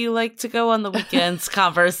color? Where do you like to go on the weekends?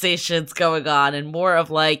 Conversations going on, and more of,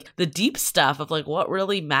 like, the deep stuff of, like, what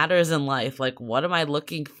really matters in life? Like, what am I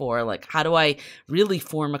looking for? Like, how do I really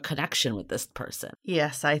form a connection with this person?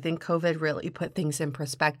 Yes, I think COVID really put things in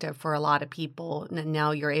perspective for a lot of people. And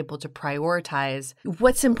now you're able to prioritize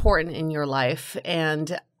what's important in your life.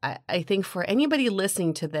 And I think for anybody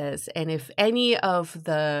listening to this, and if any of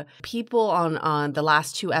the people on the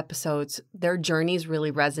last 2 episodes, their journeys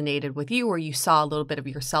really resonated with you, or you saw a little bit of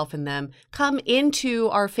yourself in them, come into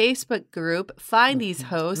our Facebook group, find these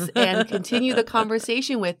hosts, and continue the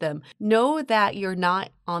conversation with them. Know that you're not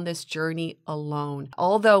on this journey alone.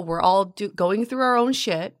 Although we're all going through our own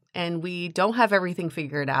shit, and we don't have everything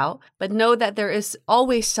figured out, but know that there is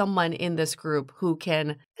always someone in this group who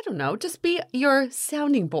can, I don't know, just be your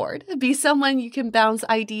sounding board, be someone you can bounce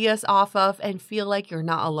ideas off of and feel like you're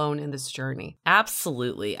not alone in this journey.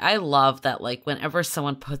 Absolutely. I love that, like, whenever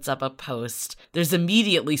someone puts up a post, there's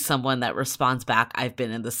immediately someone that responds back, I've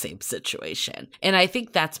been in the same situation. And I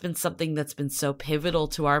think that's been something that's been so pivotal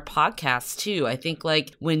to our podcast too. I think,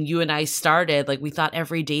 like, when you and I started, like, we thought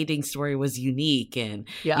every dating story was unique. And,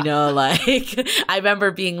 you know, like, I remember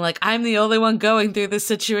being like, I'm the only one going through this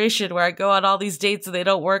situation where I go on all these dates and they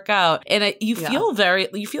don't work out. And you feel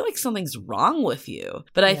like something's wrong with you.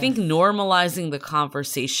 But I think normalizing the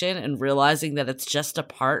conversation and realizing that it's just a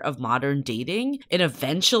part of modern dating and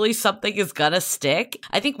eventually something is gonna stick.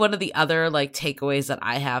 I think one of the other, like, takeaways that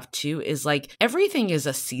I have too is, like, everything is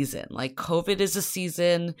a season. Like, COVID is a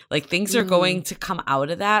season. Like, things are going to come out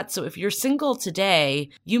of that. So if you're single today,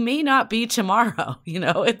 you may not be tomorrow. You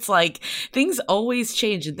know, it's like things always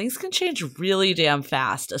change, and things can change really damn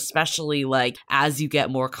fast, especially, like, as you get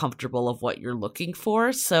more comfortable of what you're looking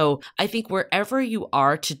for. So I think wherever you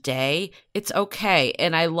are today, it's okay.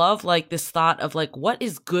 And I love, like, this thought of, like, what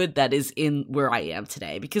is good that is in where I am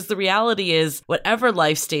today? Because the reality is, whatever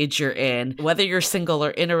life stage you're in, whether you're single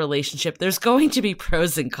or in a relationship, there's going to be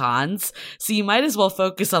pros and cons. So you might as well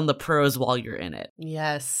focus on the pros while you're in it.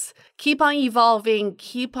 Yes. Keep on evolving,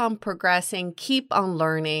 keep on progressing, keep on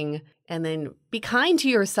learning, and then be kind to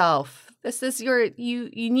yourself. This is you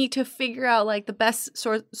need to figure out, like, the best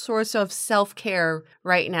source of self-care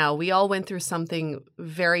right now. We all went through something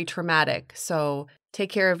very traumatic. So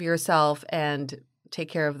take care of yourself and take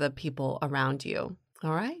care of the people around you.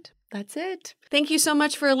 All right. That's it. Thank you so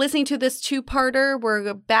much for listening to this 2-parter.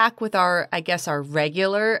 We're back with our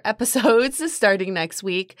regular episodes starting next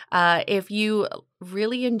week. If you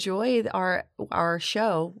really enjoy our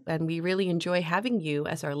show, and we really enjoy having you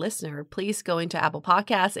as our listener, please go into Apple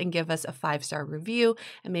Podcasts and give us a 5-star review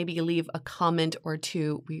and maybe leave a comment or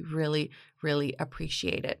 2. We really, really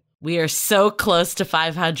appreciate it. We are so close to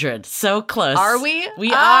 500. So close. Are we?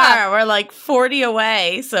 We are. We're like 40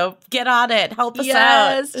 away. So get on it. Help us out.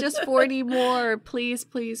 Yes, just 40 more. Please,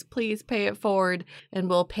 please, please pay it forward, and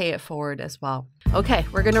we'll pay it forward as well. Okay,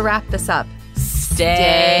 we're going to wrap this up.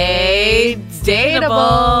 Stay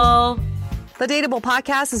dateable. The Dateable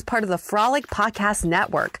Podcast is part of the Frolic Podcast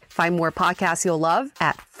Network. Find more podcasts you'll love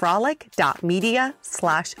at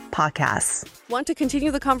frolic.media/podcasts. Want to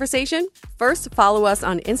continue the conversation? First, follow us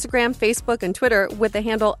on Instagram, Facebook, and Twitter with the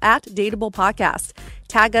handle @DateablePodcast.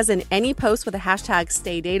 Tag us in any post with the hashtag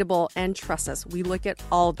StayDateable, and trust us, we look at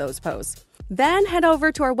all those posts. Then head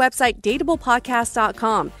over to our website,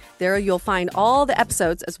 dateablepodcast.com. There you'll find all the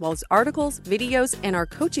episodes as well as articles, videos, and our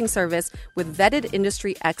coaching service with vetted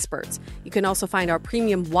industry experts. You can also find our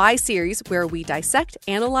premium Why series, where we dissect,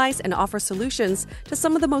 analyze, and offer solutions to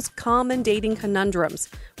some of the most common dating conundrums.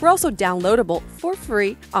 We're also downloadable for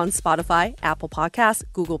free on Spotify, Apple Podcasts,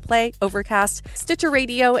 Google Play, Overcast, Stitcher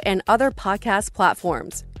Radio, and other podcast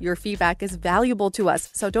platforms. Your feedback is valuable to us,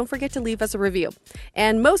 so don't forget to leave us a review.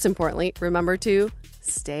 And most importantly, remember to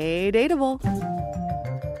stay dateable.